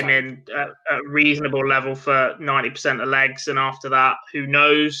should get him in at a reasonable level for 90% of legs, and after that, who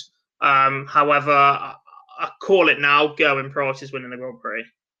knows? However, I call it now. Gerwin Price is winning the Grand Prix.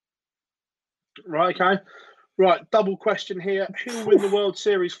 Right, okay. Right, double question here. Who will win the World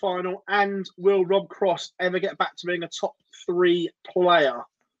Series final, and will Rob Cross ever get back to being a top 3 player?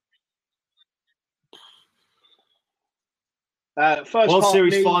 First World part,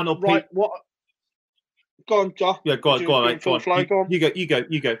 Series final. Right, what? Go on, Joe. Yeah, go on, mate. Go on. You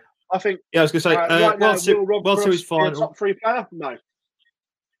go. I think. Yeah, I was going to say right now, will Rob World Cross Series final. Be a top 3 player? No.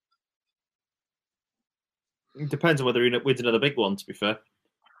 It depends on whether he wins another big one. To be fair,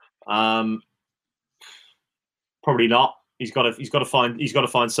 probably not. He's got to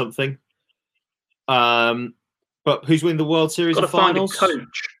find something. But who's winning the World Series of finals? Find a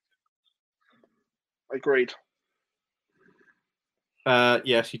coach. Agreed.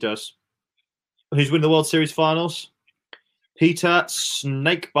 Yes, he does. Who's winning the World Series finals? Peter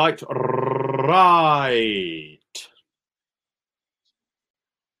Snakebite Wright.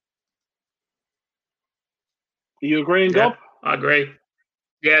 Are you agreeing, Gob? I agree.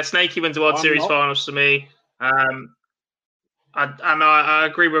 Yeah, Snakey wins the World Series finals to me. I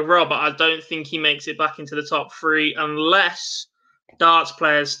agree with Rob, but I don't think he makes it back into the top 3 unless darts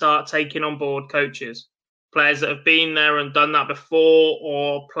players start taking on board coaches. Players that have been there and done that before,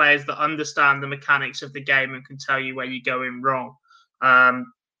 or players that understand the mechanics of the game and can tell you where you're going wrong.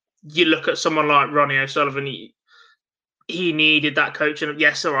 You look at someone like Ronnie O'Sullivan, he needed that coach. And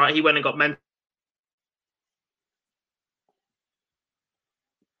yes, all right, he went and got mentored.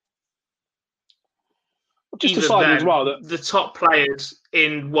 Just deciding as well that the top players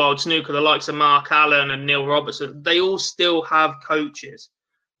in world snooker, the likes of Mark Allen and Neil Robertson, they all still have coaches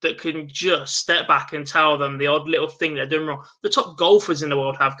that can just step back and tell them the odd little thing they're doing wrong. The top golfers in the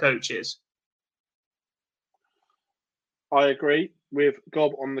world have coaches. I agree with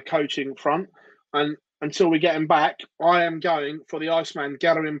Gob on the coaching front. And until we get him back, I am going for the Iceman,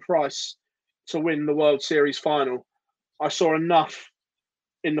 Gerwin Price, to win the World Series final. I saw enough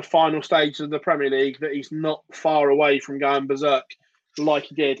in the final stages of the Premier League that he's not far away from going berserk like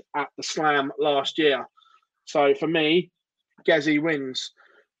he did at the Slam last year. So for me, Gezi wins.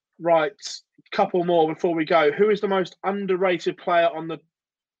 Right, couple more before we go. Who is the most underrated player on the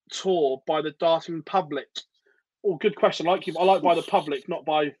tour by the darting public? Oh, good question. I like by the public, not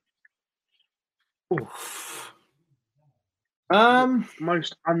by...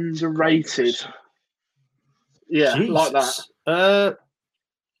 Most underrated. Yeah, Jesus. like that.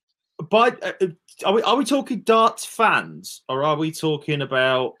 Are we talking darts fans, or are we talking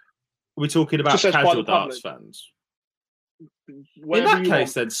about casual darts fans? In that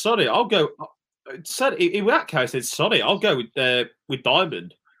case, then sorry, I'll go. In that case, then sorry, I'll go with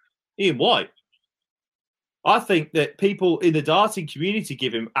Diamond, Ian White. I think that people in the darting community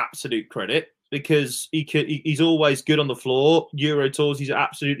give him absolute credit because he's always good on the floor. Euro tours, he's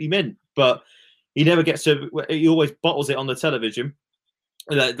absolutely mint, but he never gets to. He always bottles it on the television.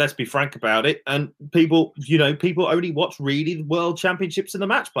 Let's be frank about it. And people only watch really the World Championships and the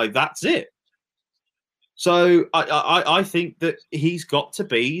match play. That's it. So I think that he's got to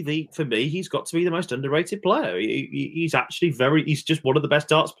be he's got to be the most underrated player. He's actually he's just one of the best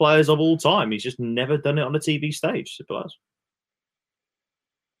darts players of all time. He's just never done it on a TV stage. Simple as.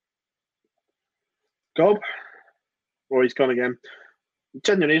 Gob? Or he's gone again.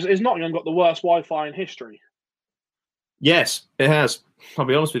 Genuinely, is Nottingham got the worst Wi-Fi in history? Yes, it has. I'll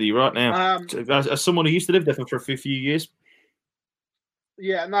be honest with you right now. As someone who used to live there for a few years.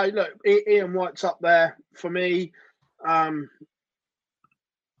 Yeah, no, look, Ian White's up there for me.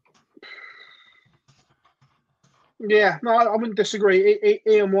 Yeah, no, I wouldn't disagree.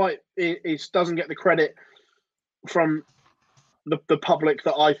 Ian White doesn't get the credit from the public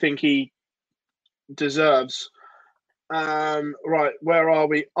that I think he deserves. Right, where are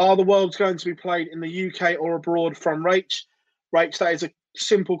we? Are the Worlds going to be played in the UK or abroad from Rach? Rach, that is a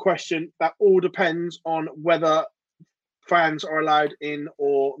simple question. That all depends on whether fans are allowed in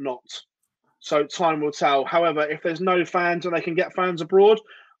or not. So time will tell. However, if there's no fans and they can get fans abroad,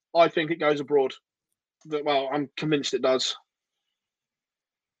 I think it goes abroad. Well, I'm convinced it does.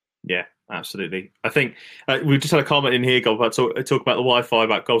 Yeah, absolutely. I think we've just had a comment in here, Gob, about talk about the Wi-Fi,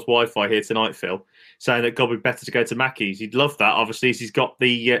 about Gob's Wi-Fi here tonight, Phil, saying that Gob would be better to go to Mackey's. He'd love that. Obviously, he's got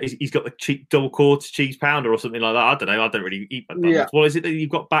the cheap double quarter cheese pounder or something like that. I don't know. I don't really eat McDonald's. Yeah. What is it that you've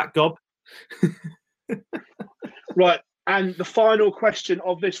got back, Gob? Right. And the final question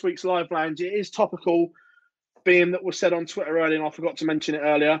of this week's Live Lounge, it is topical, being that was said on Twitter earlier, and I forgot to mention it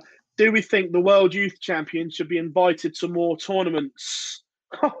earlier. Do we think the World Youth Champions should be invited to more tournaments?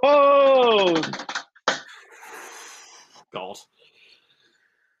 Oh, God.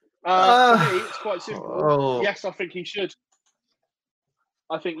 For me, it's quite simple. Yes, I think he should.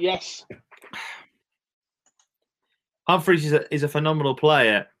 I think yes. Humphreys is a phenomenal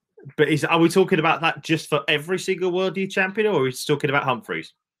player. But are we talking about that just for every single World Youth Champion, or are we talking about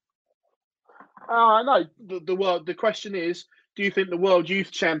Humphreys? No. The question is, do you think the World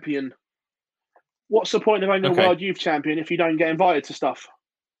Youth Champion? What's the point of owning a World Youth Champion if you don't get invited to stuff?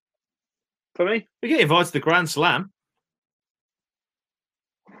 For me, we get invited to the Grand Slam.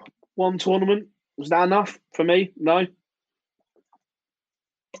 One tournament, was that enough for me? No.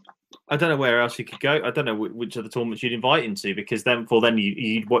 I don't know where else he could go. I don't know which other tournaments you'd invite him to, because then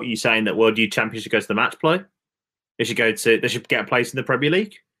you what are you saying, that World Youth Champions should go to the match play? They should get a place in the Premier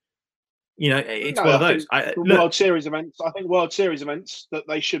League. You know, it's one of those. World Series events. I think World Series events that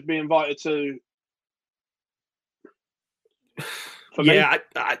they should be invited to. I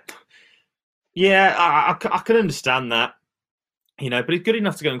can understand that. You know, but he's good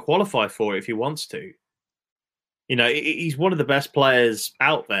enough to go and qualify for it if he wants to. You know, he's one of the best players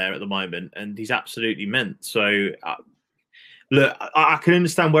out there at the moment, and he's absolutely mint. So, look, I can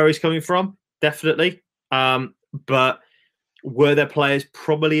understand where he's coming from, definitely. But were there players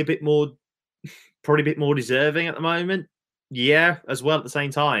probably a bit more deserving at the moment? Yeah, as well at the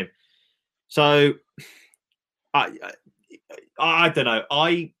same time. So, I don't know.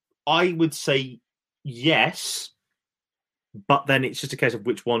 I would say yes, but then it's just a case of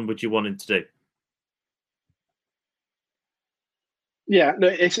which one would you want him to do. Yeah,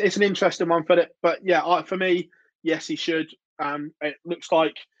 it's an interesting one for it, but yeah, for me, yes, he should. It looks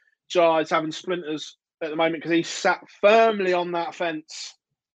like Jar is having splinters at the moment because he's sat firmly on that fence.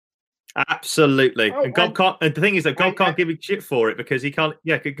 Absolutely, and Gob can't. And the thing is that Gob can't give you shit for it because he can't.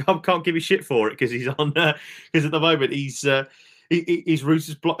 Yeah, Gob can't give you shit for it because he's on. Because at the moment his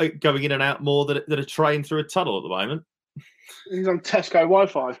router's going in and out more than a train through a tunnel at the moment. He's on Tesco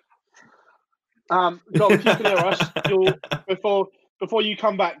Wi-Fi. Gob, if you can hear us, before you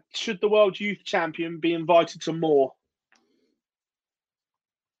come back, should the World Youth Champion be invited to more?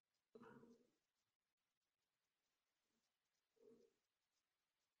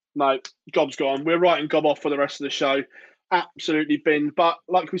 No, Gob's gone. We're writing Gob off for the rest of the show. Absolutely bin. But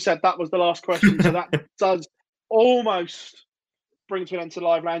like we said, that was the last question. So that does almost bring to an end to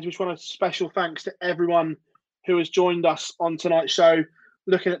Live Lounge. We just want a special thanks to everyone who has joined us on tonight's show.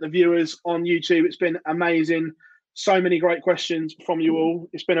 Looking at the viewers on YouTube, it's been amazing. So many great questions from you all.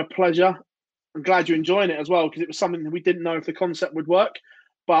 It's been a pleasure. I'm glad you're enjoying it as well, because it was something that we didn't know if the concept would work,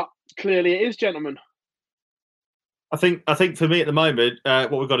 but clearly it is, gentlemen. I think for me at the moment,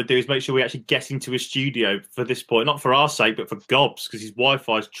 what we've got to do is make sure we actually get into a studio for this point, not for our sake, but for Gob's, because his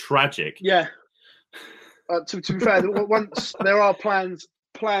Wi-Fi is tragic. Yeah. To be fair, once there are plans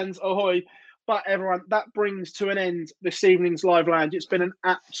ahoy. But everyone, that brings to an end this evening's Live Lounge. It's been an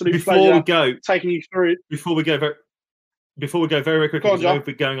absolute pleasure taking you through. Before we go very quickly, because we've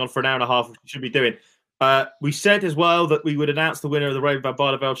been going on for an hour and a half, we should be doing. We said as well that we would announce the winner of the Raven van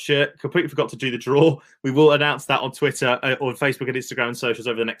Barneveld shirt. Completely forgot to do the draw. We will announce that on Twitter, on Facebook and Instagram and socials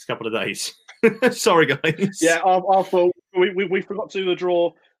over the next couple of days. Sorry, guys. Yeah, our fault. We forgot to do the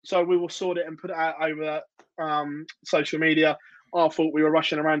draw, so we will sort it and put it out over social media. Our fault, we were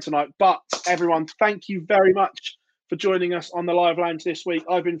rushing around tonight. But everyone, thank you very much for joining us on the live lounge this week.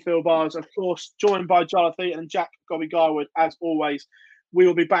 I've been Phil Bars, of course, joined by Jonathan and Jack Gobby Garwood, as always. We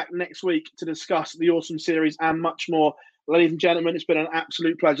will be back next week to discuss the awesome series and much more. Ladies and gentlemen, it's been an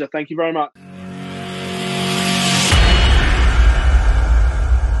absolute pleasure. Thank you very much.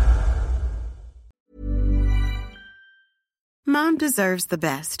 Mom deserves the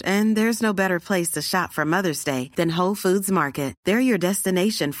best, and there's no better place to shop for Mother's Day than Whole Foods Market. They're your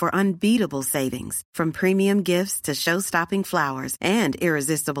destination for unbeatable savings, from premium gifts to show-stopping flowers and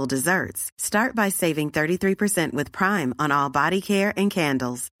irresistible desserts. Start by saving 33% with Prime on all body care and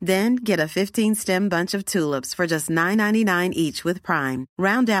candles. Then get a 15-stem bunch of tulips for just $9.99 each with Prime.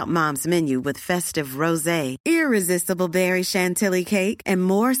 Round out Mom's menu with festive rosé, irresistible berry chantilly cake, and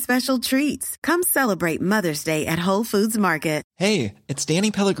more special treats. Come celebrate Mother's Day at Whole Foods Market. Hey, it's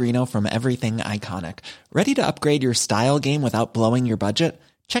Danny Pellegrino from Everything Iconic. Ready to upgrade your style game without blowing your budget?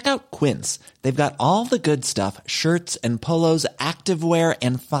 Check out Quince. They've got all the good stuff, shirts and polos, activewear,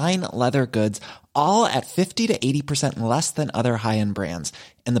 and fine leather goods, all at 50 to 80% less than other high-end brands.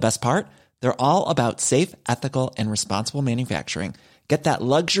 And the best part? They're all about safe, ethical, and responsible manufacturing. Get that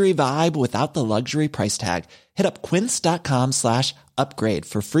luxury vibe without the luxury price tag. Hit up quince.com/upgrade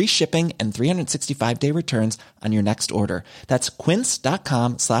for free shipping and 365-day returns on your next order. That's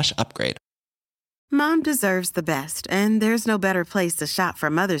quince.com/upgrade. Mom deserves the best, and there's no better place to shop for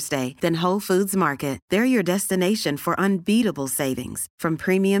Mother's Day than Whole Foods Market. They're your destination for unbeatable savings, from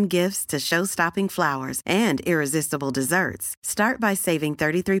premium gifts to show-stopping flowers and irresistible desserts. Start by saving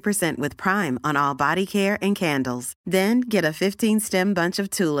 33% with Prime on all body care and candles. Then get a 15-stem bunch of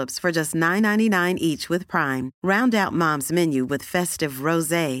tulips for just $9.99 each with Prime. Round out Mom's menu with festive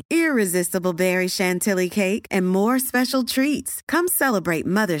rosé, irresistible berry chantilly cake, and more special treats. Come celebrate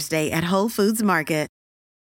Mother's Day at Whole Foods Market.